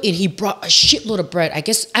empresario, and he brought a shitload of bread. I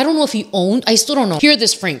guess, I don't know if he owned, I still don't know. Hear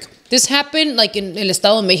this, Frank. This happened like in el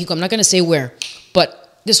Estado de Mexico. I'm not going to say where,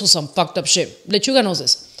 but this was some fucked up shit. Lechuga knows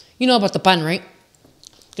this. You know about the pan, right?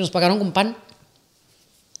 Que nos pagaron con pan.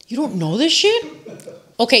 You don't know this shit?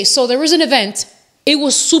 Okay, so there was an event. It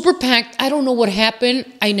was super packed. I don't know what happened.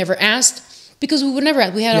 I never asked because we would never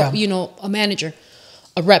ask. We had a manager,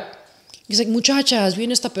 a rep. He's like, muchachas,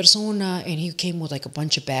 viene esta persona. And he came with like a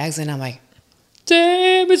bunch of bags. And I'm like,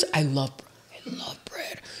 damn, I love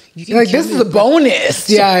bread. You can like, this is a bonus.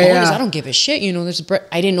 Yeah. I don't give a shit. You know, there's bread.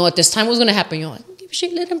 I didn't know at this time what was going to happen. You're like, don't give a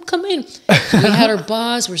shit. Let him come in. We had our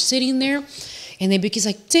bus. We're sitting there. And then Vicky's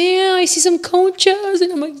like, damn, I see some conchas.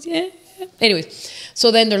 And I'm like, yeah. Anyways,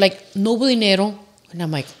 so then they're like, no dinero. And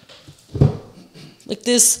I'm like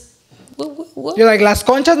this. What? You're like, las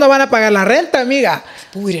conchas no van a pagar la renta, amiga.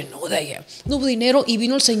 But we didn't know that yet. No dinero. Y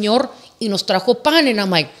vino el señor y nos trajo pan. And I'm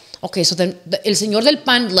like, okay, so then el señor del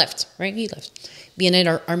pan left, right? He left. Viene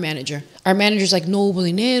our manager. Our manager's like, no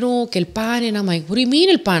dinero, que el pan. And I'm like, what do you mean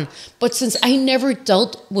el pan? But since I never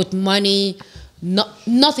dealt with money,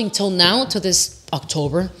 nothing till now, to this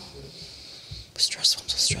October, I'm so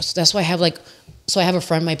stressed. That's why I have I have a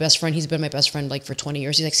friend, my best friend. He's been my best friend like for 20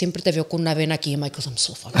 years. He's like, siempre te veo con una vena aquí. I'm like, because I'm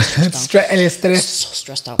so fucking stressed out. El estrés. So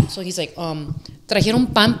stressed out. So he's like,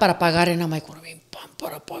 trajeron pan para pagar. And I'm like, what do you mean pan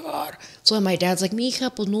para pagar? So then my dad's like,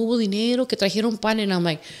 mija, pues no hubo dinero, que trajeron pan. And I'm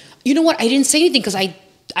like, you know what? I didn't say anything because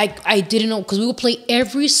I didn't know, because we would play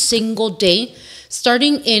every single day,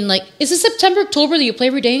 starting in like, is it September, October that you play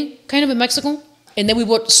every day, kind of in Mexico? And then we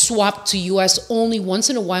would swap to U.S. only once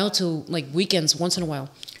in a while, to like weekends once in a while.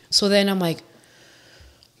 So then I'm like,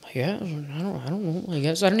 yeah, I don't know. I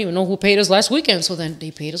guess I don't even know who paid us last weekend. So then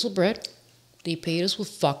they paid us with bread. They paid us with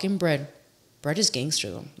fucking bread. Bread is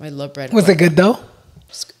gangster though. I love bread. Was it good though?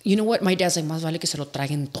 You know what? My dad's like, más vale que se lo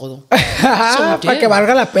traguen todo. Para que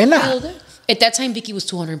valga la pena. At that time, Vicky was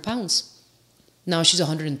 200 pounds. Now she's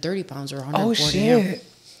 130 pounds or 140. Oh shit. Yeah.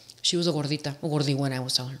 She was a gordita, a gordibuena, I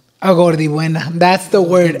was telling her. A gordibuena. That's the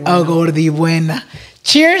word, a gordibuena.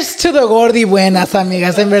 Cheers to the gordibuenas,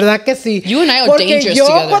 amigas. En verdad que sí. You and I are porque dangerous yo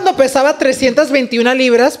together. Cuando pesaba 321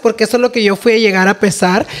 libras, porque eso es lo que yo fui a llegar a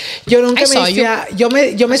pesar, yo nunca me decía, yo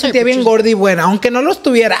me sentía bien gordibuena, aunque no lo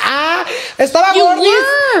estuviera. Estaba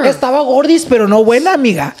gordis. Estaba gordis, pero no buena,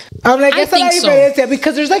 amiga. I'm like, esa es la diferencia.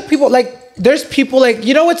 Because there's people like,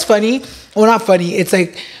 you know what's funny? Well, not funny. It's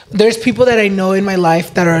like, there's people that I know in my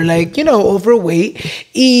life that are like, you know, overweight.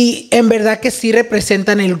 Y en verdad que sí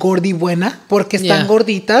representan el gordi buena, porque están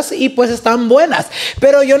gorditas y pues están buenas.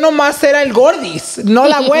 Pero yo nomás era el gordis, no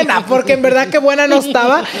la buena, porque en verdad que buena no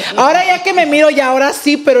estaba. Ahora ya que me miro, ya ahora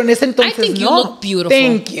sí, pero en ese entonces I think no. You look beautiful.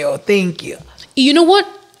 Thank you. You know what?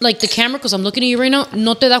 Like the camera, because I'm looking at you right now,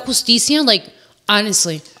 no te da justicia, like,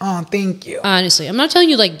 honestly. Oh, thank you. Honestly. I'm not telling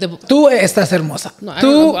you like the... Tú estás hermosa.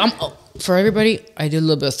 No, for everybody, I did a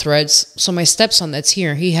little bit of threads. So my stepson that's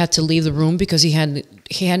here, he had to leave the room because he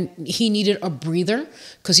needed a breather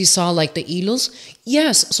because he saw like the hilos.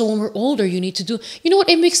 Yes, so when we're older, you need to do... You know what?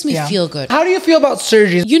 It makes me feel good. How do you feel about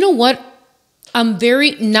surgery? You know what?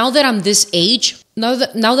 Now that I'm this age, now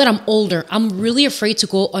that I'm older, I'm really afraid to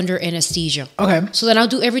go under anesthesia. Okay. So then I'll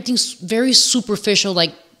do everything very superficial.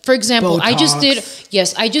 Like, for example, Botox.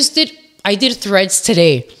 I did threads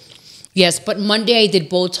today. Yes, but Monday I did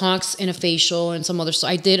Botox and a facial and some other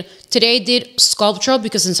stuff. Today I did sculpture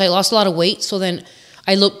because since I lost a lot of weight, so then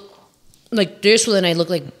I look like this, so then I look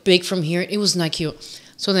like big from here. It was not cute.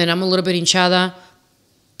 So then I'm a little bit hinchada,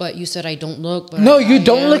 but you said I don't look. But no, you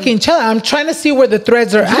don't look hinchada. I'm trying to see where the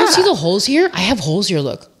threads are at. You don't see the holes here? I have holes here,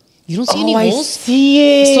 look. You don't see any holes? I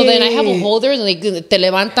see it. So then I have a hole there, and like te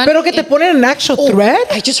levantan. Pero que te ponen an actual thread?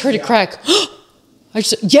 I just heard it crack.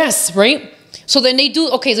 Yes, right? So then they do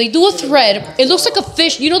a thread. It looks like a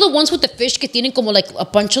fish. You know the ones with the fish que tienen como like a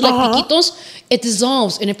bunch of like piquitos? It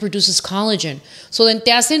dissolves and it produces collagen. So then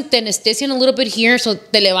te anestesian a little bit here, so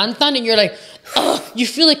te levantan and you're like, ugh, you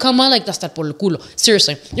feel it come out like hasta por el culo.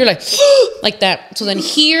 Seriously. You're like, like that. So then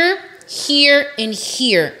here, and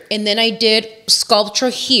here. And then I did sculpture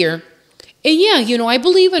here. And yeah, you know, I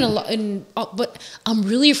believe in a lot, but I'm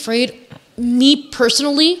really afraid. Me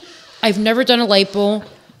personally, I've never done a lipo.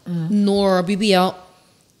 Nor a BBL.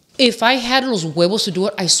 If I had los huevos to do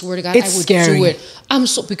it, I swear to God, I would do it.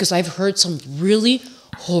 Because I've heard some really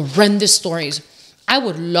horrendous stories. I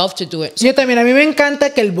would love to do it. Yo también, a mí me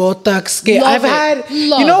encanta que el Botox, que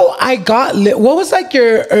you know, I got, what was like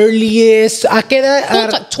your earliest, ¿a qué edad?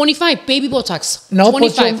 Botox, 25, baby Botox. No,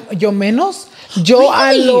 25. Pues yo menos. Yo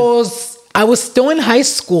really? I was still in high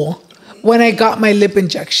school when I got my lip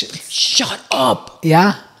injections. Shut up.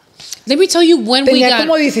 Yeah. Let me tell you when we got... Tenía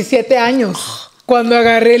como 17 años cuando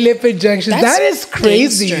agarré lip injections. That is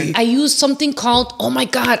crazy. Gangster. I used something called, oh my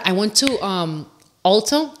God, I went to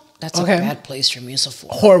Ulta. That's a bad place for me. It's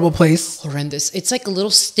a horrible place. Horrendous. It's like a little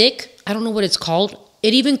stick. I don't know what it's called.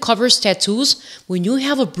 It even covers tattoos. When you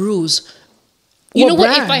have a bruise, you know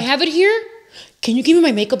what? If I have it here, can you give me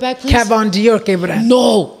my makeup bag, please? Kat Von D or qué brand?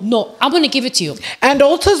 No. I'm going to give it to you. And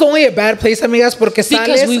Ulta's only a bad place, amigas, porque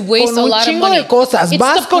sales we waste con un a lot of chingo money. de cosas.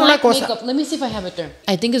 Vas con una cosa. Makeup. Let me see if I have it there.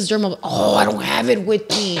 I think it's Derma. Oh, I don't have it with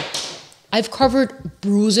me. I've covered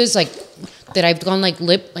bruises like that I've gone like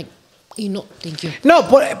lip, like, you know, thank you. No,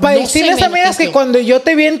 para decirles, amigas, que cuando yo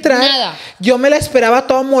te vi entrar, yo me la esperaba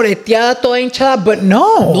toda moreteada, toda hinchada, but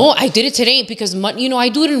no. No, I did it today because, you know, I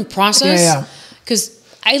do it in process. Yeah. Because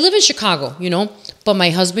I live in Chicago, you know, but my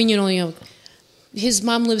husband, you know, his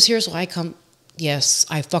mom lives here, so I come. Yes,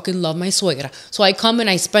 I fucking love my suegra. So I come and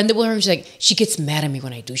I spend it with her, and she's like, she gets mad at me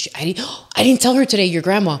when I do. I didn't tell her today, your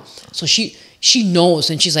grandma. So she knows,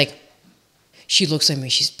 and she's like, she looks at me,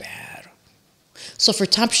 she's bad. So for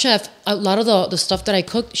Top Chef, a lot of the stuff that I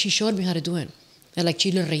cooked, she showed me how to do it. I like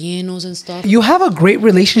chile rellenos and stuff. You have a great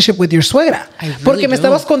relationship with your suegra. Porque me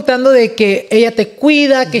estabas contando de que ella te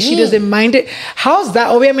cuida, que she doesn't mind it. How's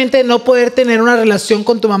that? Obviamente no poder tener una relación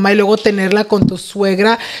con tu mamá y luego tenerla con tu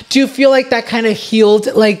suegra. Do you feel like that kind of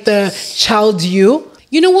healed like the child you?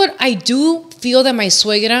 You know what? I do feel that my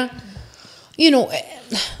suegra, you know,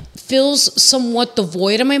 feels somewhat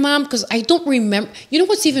devoid of my mom because I don't remember. You know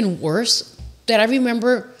what's even worse? That I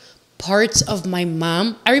remember parts of my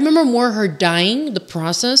mom. I remember more her dying, the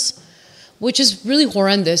process, which is really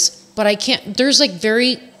horrendous, but I can't, there's like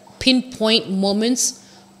very pinpoint moments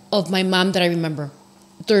of my mom that I remember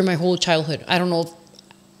during my whole childhood. I don't know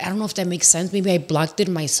if that makes sense. Maybe I blocked it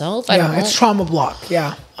myself. I don't know. It's trauma block.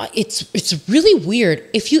 Yeah. It's really weird.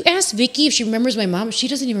 If you ask Vicky if she remembers my mom, she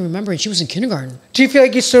doesn't even remember, and she was in kindergarten. Do you feel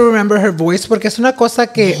like you still remember her voice? Porque es una cosa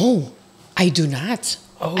que... No, I do not.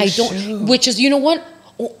 Oh, I don't. Shoot. Which is, you know what?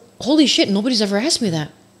 Holy shit, nobody's ever asked me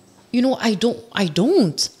that. You know, I don't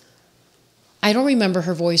remember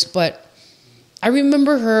her voice, but I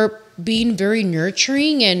remember her being very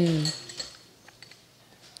nurturing, and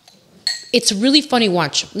it's really funny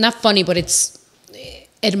watch. Not funny, but it's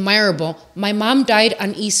admirable. My mom died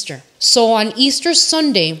on Easter. So on Easter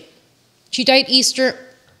Sunday, she died Easter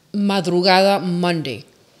madrugada Monday.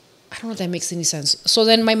 I don't know if that makes any sense. So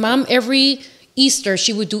then my mom, every Easter,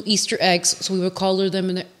 she would do Easter eggs, so we would color them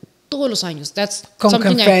in there. Todos los años. That's con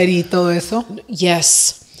confetti y todo eso.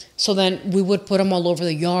 Yes. So then we would put them all over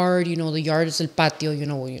the yard. You know, the yard is el patio. You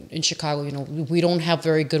know, in Chicago, you know, we don't have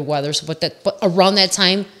very good weather. So, but around that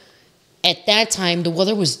time, at that time, the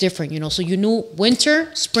weather was different. You know, so you knew winter,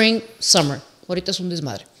 spring, summer. Ahorita es un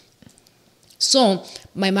desmadre. So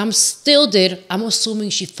my mom still did. I'm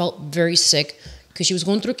assuming she felt very sick because she was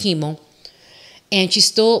going through chemo, and she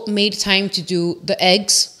still made time to do the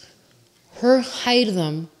eggs. Her hide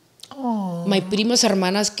them. Aww. My primas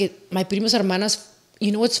hermanas,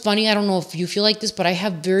 you know what's funny? I don't know if you feel like this, but I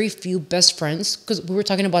have very few best friends because we were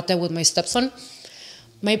talking about that with my stepson.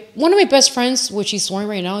 One of my best friends, which he's snoring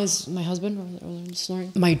right now, is my husband.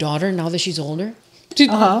 Snoring. My daughter, now that she's older. Dude,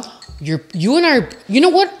 you and I, you know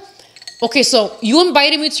what? Okay, so you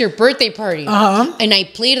invited me to your birthday party. And I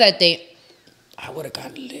played that day. I would have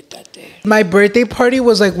gotten lit that day. My birthday party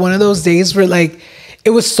was like one of those days where like,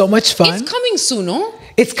 it was so much fun. It's coming soon, no?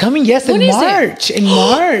 It's coming, yes, in March. In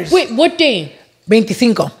March. Wait, what day?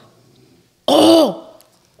 25. Oh!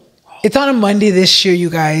 It's on a Monday this year, you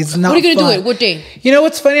guys. Not what are you going to fun. do it? What day? You know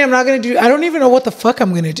what's funny? I don't even know what the fuck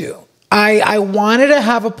I'm going to do. I wanted to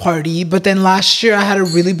have a party, but then last year I had a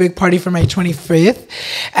really big party for my 25th.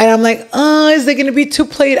 And I'm like, is it going to be too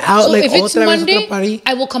played out? So like, if it's Monday, party?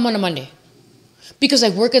 I will come on a Monday. Because I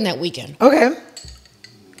work in that weekend. Okay.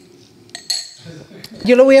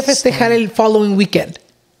 Yo lo voy a festejar el following weekend.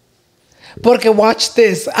 Porque watch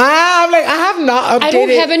this. I'm like, I have not updated. I don't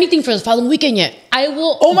have anything for the following weekend yet. I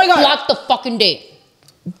will block the fucking date.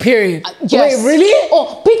 Period. Yes. Wait, really?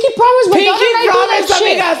 Oh, pinky promise. Pinky promise,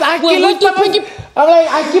 amigas. Aquí lo estamos. I'm like,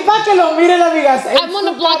 aquí para que lo miren, amigas. I'm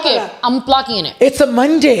gonna block it. I'm blocking it. It's a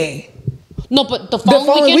Monday. No, but the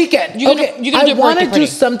following weekend. You're gonna I want to do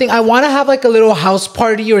something. I want to have like a little house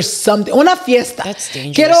party or something. Una fiesta. That's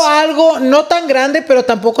dangerous. Quiero algo no tan grande, pero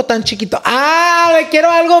tampoco tan chiquito. Quiero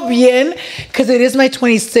algo bien, because it is my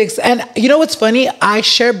 26th. And you know what's funny? I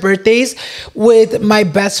share birthdays with my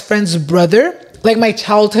best friend's brother. Like my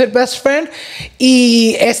childhood best friend.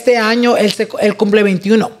 Y este año él cumple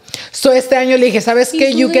 21. So este año le dije, ¿sabes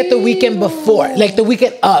qué? You get the weekend before. Like the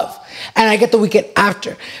weekend of. And I get the weekend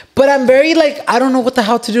after. But I'm very like, I don't know what the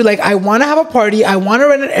hell to do. Like, I want to have a party. I want to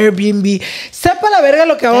rent an Airbnb. Sepa la verga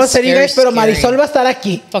lo que vamos a hacer, you guys. Pero Marisol va a estar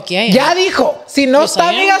aquí. Fuck yeah. Ya dijo. Si no está,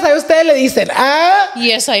 amigas, a ustedes le dicen.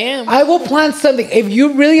 Yes, I am. I will plan something. If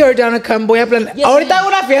you really are down to come, voy a planear. Yes, ahorita hago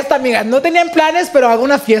una fiesta, amigas. No tenían planes, pero hago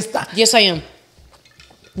una fiesta. Yes, I am.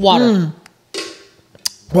 Water.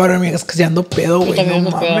 Water, amigas, because ya ando pedo, güey. No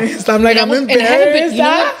mames. I'm like, I'm embarrassed. You know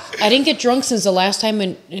what? I didn't get drunk since the last time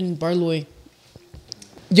in Bar Louis.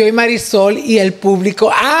 Yo y Marisol y el público.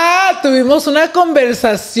 Tuvimos una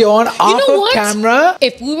conversación off of camera.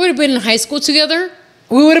 If we would have been in high school together,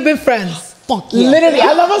 we would have been friends. Fuck yeah. Literally.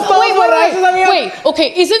 Hablamos todos borrachos, amigas. Wait,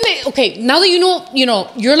 okay, isn't it okay, now that you know,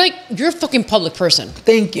 you're a fucking public person.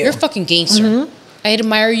 Thank you. You're a fucking gangster. Mm-hmm. I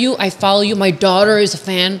admire you. I follow you. My daughter is a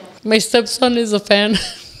fan. My stepson is a fan.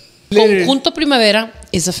 Conjunto Primavera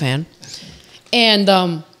is a fan. And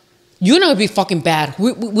you and I would be fucking bad.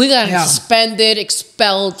 We got suspended,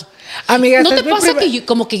 expelled. Amigas, ¿No te pasa que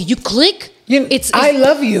you click? I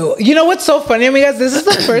love you. You know what's so funny, amigas? This is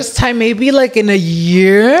the first time maybe like in a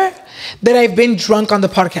year that I've been drunk on the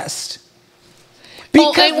podcast.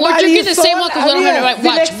 Because we're drinking the same one because we don't have to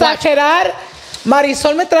watch.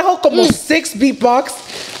 Marisol me trajo como 6 beatbox.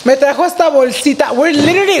 Me trajo esta bolsita.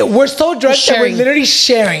 We're so drunk that we're literally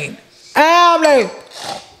sharing. I'm like,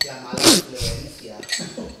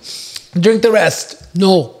 drink the rest.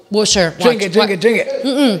 No, we'll share. Drink it.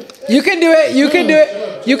 Mm-mm. You can do it.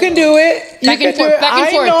 You can do it. Back and forth.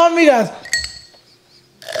 I know, amigas.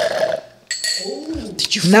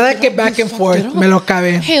 Nada que back and forth. Me lo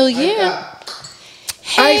cabe. Hell yeah.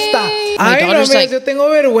 Ahí está. Ay, no, amigas, yo tengo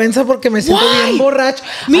vergüenza porque me siento bien borracho.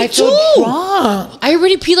 Me too. I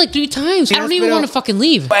already peed like 3 times. I don't even want to fucking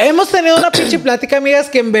leave. Hemos tenido una pinche plática, amigas,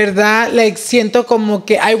 que en verdad, like, siento como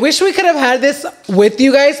que I wish we could have had this with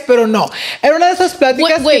you guys, pero no. Era una de esas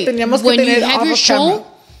pláticas que teníamos que tener. When you have your show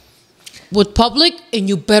with public, and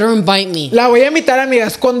you better invite me. La voy a invitar,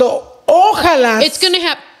 amigas, cuando ojalá. It's gonna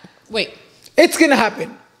happen. Wait. It's gonna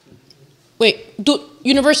happen. Wait,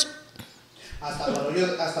 universe. Hasta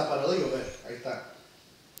paró de llover. Ahí está.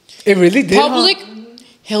 It really did. Public,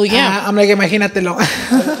 hell yeah. I'm like, imagínatelo.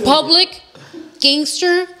 Public,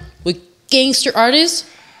 gangster, with gangster artists.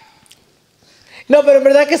 No, pero en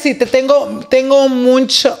verdad que sí, tengo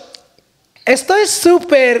mucho. Estoy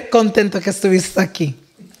súper contento que estuviste aquí.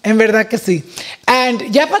 En verdad que sí.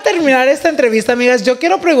 And ya para terminar esta entrevista, amigas, yo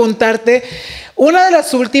quiero preguntarte una de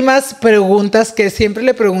las últimas preguntas que siempre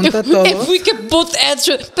le pregunto a todos. If we can both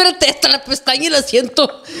answer. Espérate, hasta la pestaña la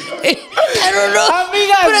siento. I don't know.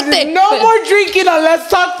 Amigas, espérate. No more drinking and let's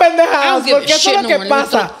talk pendejadas. Porque eso es lo que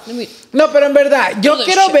pasa. No, pero en verdad, yo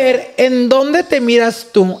quiero ver en dónde te miras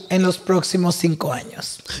tú en los próximos 5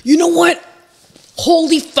 años. You know what?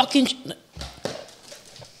 Holy fucking...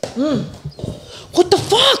 What the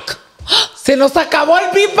fuck? Se nos acabó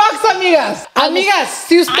el beatbox, amigas. Amigas,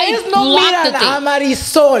 si ustedes no miran a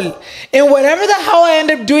Marisol en whatever the hell I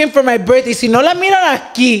end up doing for my birthday, si no la miran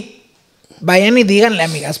aquí, vayan y díganle,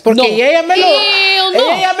 amigas, porque ella ya me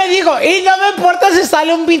dijo, y no me importa si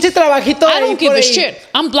sale un pinche trabajito. I don't give a shit.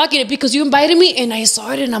 I'm blocking it because you invited me and I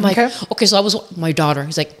saw it and I'm like, okay, so I was my daughter.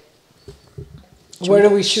 He's like, where do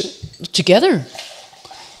we shoot? Together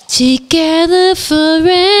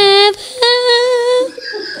forever.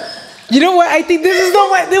 You know what? I think this is the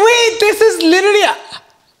way. Wait, this is literally.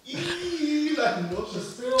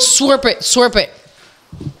 Slurp it.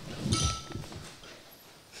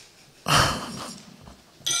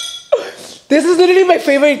 This is literally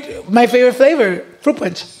my favorite flavor, fruit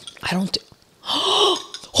punch. I don't.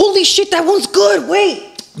 Holy shit, that one's good. Wait.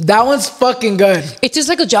 That one's fucking good. It tastes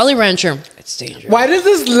like a Jolly Rancher. It's dangerous. Why does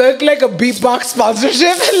this look like a beatbox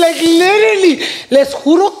sponsorship? Like, literally. Les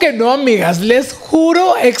juro que no, amigas. Les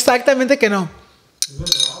juro exactamente que no.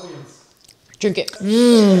 Drink it.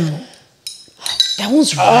 That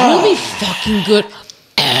one's really fucking good.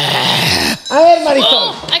 A ver,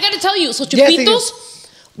 Marisol. Oh, I gotta tell you. So, Chupitos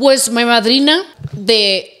was my madrina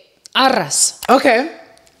de arras. Okay.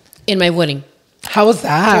 In my wedding. How was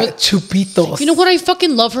that? Chupitos. You know what? I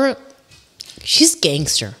fucking love her. She's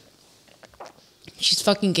gangster. She's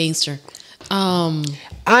fucking gangster.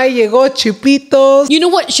 Ahí llegó Chupitos. You know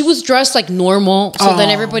what? She was dressed like normal. So then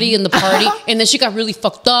everybody in the party. And then she got really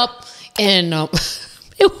fucked up. And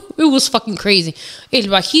it was fucking crazy. El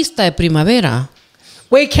bajista de Primavera.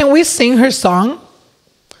 Wait, can we sing her song?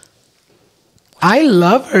 I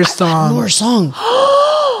love her song. I know her song.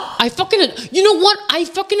 You know what? I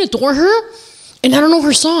fucking adore her. And I don't know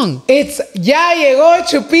her song. It's Ya llegó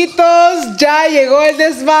Chupitos, ya llegó el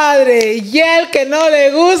desmadre. Y el que no le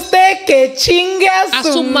guste, que chingue a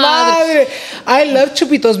su madre. I love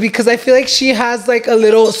Chupitos because I feel like she has like a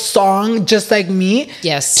little song just like me.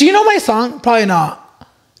 Yes. Do you know my song? Probably not.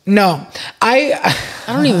 No. I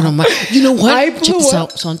don't even know my... You know what? I Check this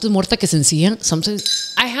out. So antes muerta que sencilla.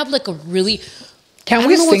 Sometimes I have like a really... Can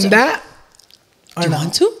we sing that? Do you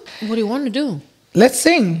want to? What do you want to do? Let's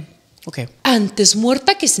sing. Okay. Antes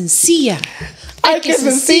muerta que sencilla. Ay, que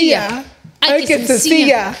sencilla. Ay, que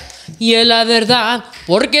sencilla. Y es la verdad,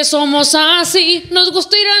 porque somos así. Nos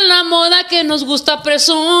gusta ir a la moda, que nos gusta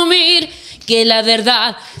presumir. Que la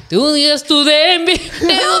verdad, tú digas tú de mí.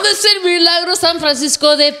 De dónde es el milagro, San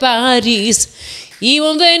Francisco de París. Y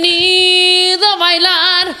hemos venido a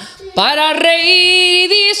bailar para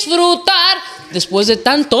reír y disfrutar. Después de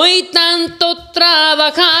tanto y tanto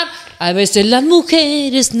trabajar. A veces las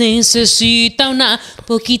mujeres necesitan una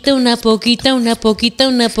poquita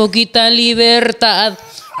libertad.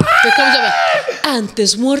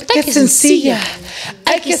 Antes muerta que sencilla.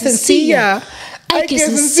 Ay, que sencilla. Ay, que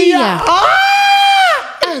sencilla.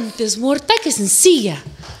 Antes muerta que sencilla.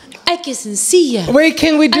 Ay, que sencilla. Wait,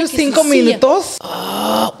 can we do 5 minutos?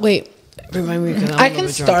 Wait. Remind me. I can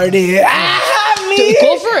start it. Me.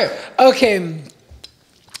 Go for it. Okay.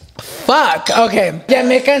 Fuck, okay. Ya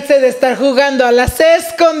me cansé de estar jugando a las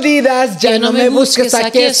escondidas. Ya no me busques,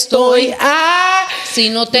 aquí estoy. Si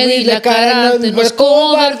no te di la cara, no es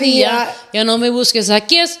cobardía. Ya no me busques,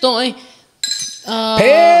 aquí estoy.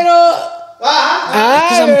 Pero...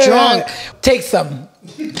 Because I'm drunk. Take some.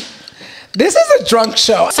 This is a drunk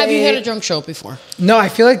show. Have you had a drunk show before? No, I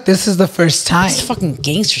feel like this is the first time. It's fucking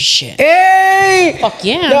gangster shit. ¡Ey! Fuck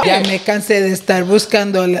yeah. No, ya me cansé de estar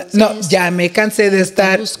buscando... ya me cansé de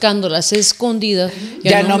estar... buscando las escondidas.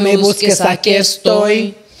 Ya no me busques, aquí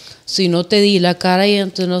estoy. Si no te di la cara y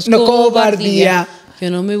antes no es cobardía. Ya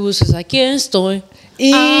no me busques, aquí estoy.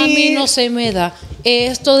 Y a mí no se me da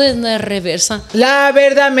esto de la reversa. La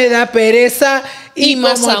verdad me da pereza. Y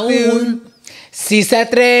más aún... Si se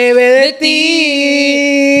atreve de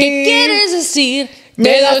ti. ¿Qué quieres decir?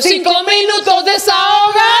 Me das 5 minutos,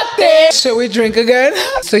 desahógate. Should we drink again?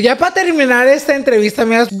 So ya para terminar esta entrevista,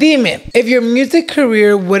 amigos, dime, if your music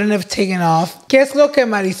career wouldn't have taken off, ¿qué es lo que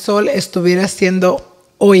Marisol estuviera haciendo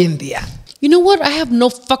hoy en día? You know what? I have no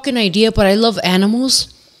fucking idea, but I love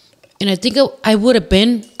animals. And I think I would have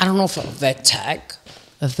been, I don't know if a vet tech.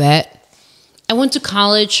 A vet. I went to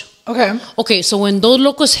college. Okay. Okay, so when Dos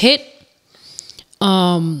Locos hit,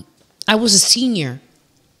 I was a senior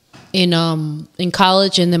in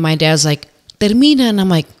college, and then my dad's like, termina, and I'm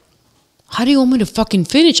like, how do you want me to fucking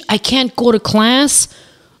finish? I can't go to class,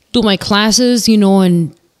 do my classes,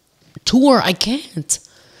 and tour. I can't.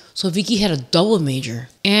 So Vicky had a double major,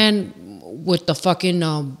 and with the fucking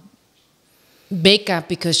beca,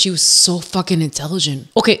 because she was so fucking intelligent.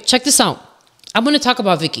 Okay, check this out. I'm going to talk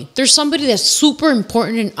about Vicky. There's somebody that's super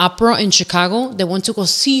important in opera in Chicago that went to go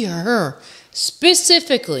see her.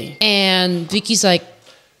 Specifically. And Vicky's like,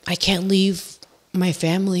 I can't leave my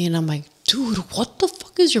family. And I'm like, dude, what the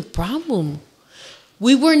fuck is your problem?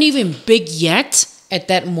 We weren't even big yet at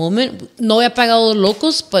that moment. No había pagado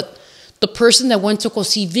locos, but the person that went to go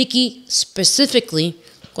see Vicky specifically,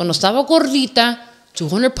 cuando estaba gordita,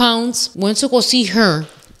 200 pounds, went to go see her.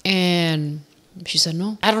 And she said,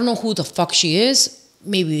 no. I don't know who the fuck she is.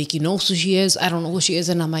 Maybe Vicky knows who she is. I don't know who she is.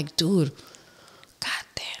 And I'm like, dude, God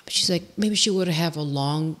damn. She's like, maybe she would have a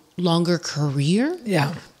longer career.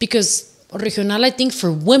 Yeah. Because regional, I think,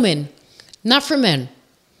 for women, not for men.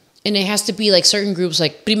 And it has to be like certain groups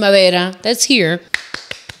like Primavera, that's here.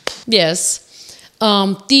 Yes.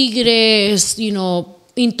 Tigres,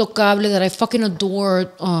 Intocable, that I fucking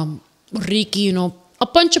adore. Ricky, a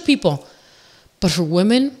bunch of people. But for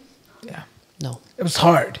women, yeah, no. It was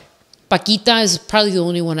hard. Paquita is probably the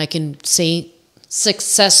only one I can say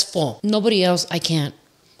successful. Nobody else I can't.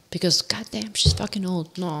 Because goddamn, she's fucking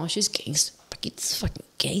old. No, she's gangster. Paquita's fucking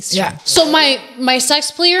gangster. Yeah. So my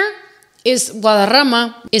sax player is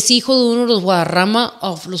Guadarrama. Es hijo de uno de los Guadarrama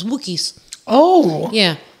of los Wookiees. Oh.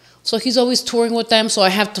 Yeah. So he's always touring with them. So I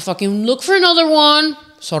have to fucking look for another one.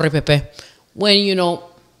 Sorry, Pepe. When, you know,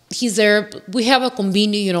 he's there. We have a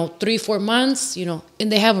convenio, you know, 3-4 months, you know,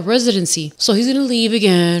 and they have a residency. So he's going to leave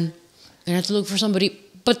again. And I have to look for somebody.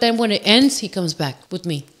 But then when it ends, he comes back with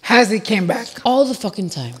me. Has he came back? All the fucking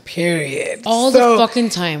time. Period. All the fucking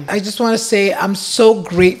time. I just want to say I'm so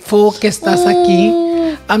grateful que estás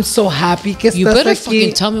aquí. I'm so happy que estás aquí. You better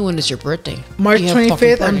fucking tell me when it's your birthday. March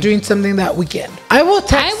 25th, I'm doing something that weekend. I will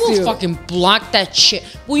text you. I will fucking block that shit.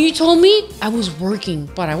 When you told me, I was working,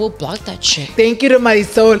 but I will block that shit. Thank you to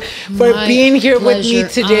Marisol for being here with me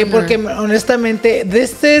today. Honor. Porque honestamente,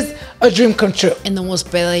 this is a dream come true. And the most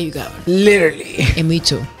peda you got. Literally. And me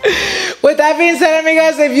too. With that being said,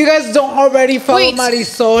 amigas, if you guys don't already follow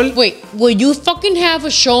Marisol. Wait, when you fucking have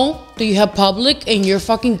a show, do you have public and you're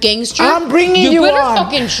fucking gangster? I'm bringing you better on.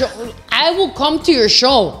 Fucking show. I will come to your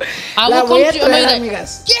show. I will come to your show.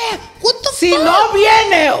 Amigas. Yeah, what the Si fuck? no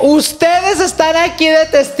viene, ustedes están aquí de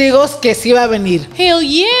testigos que sí va a venir. Hell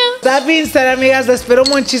yeah. That being said, amigas, espero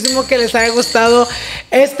muchísimo que les haya gustado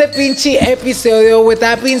este pinche episodio. With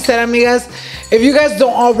that being said, amigas, if you guys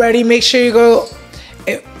don't already, make sure you go...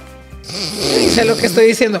 sé lo que estoy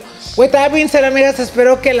diciendo. With that being said, amigas,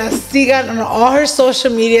 espero que las sigan on all her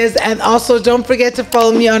social medias, and also don't forget to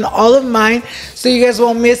follow me on all of mine so you guys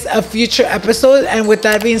won't miss a future episode. And with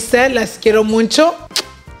that being said, las quiero mucho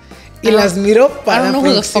y las miro para la próxima.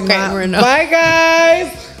 Who the fuck I am right now. Bye,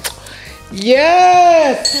 guys.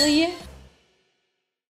 Yes. Hell yeah.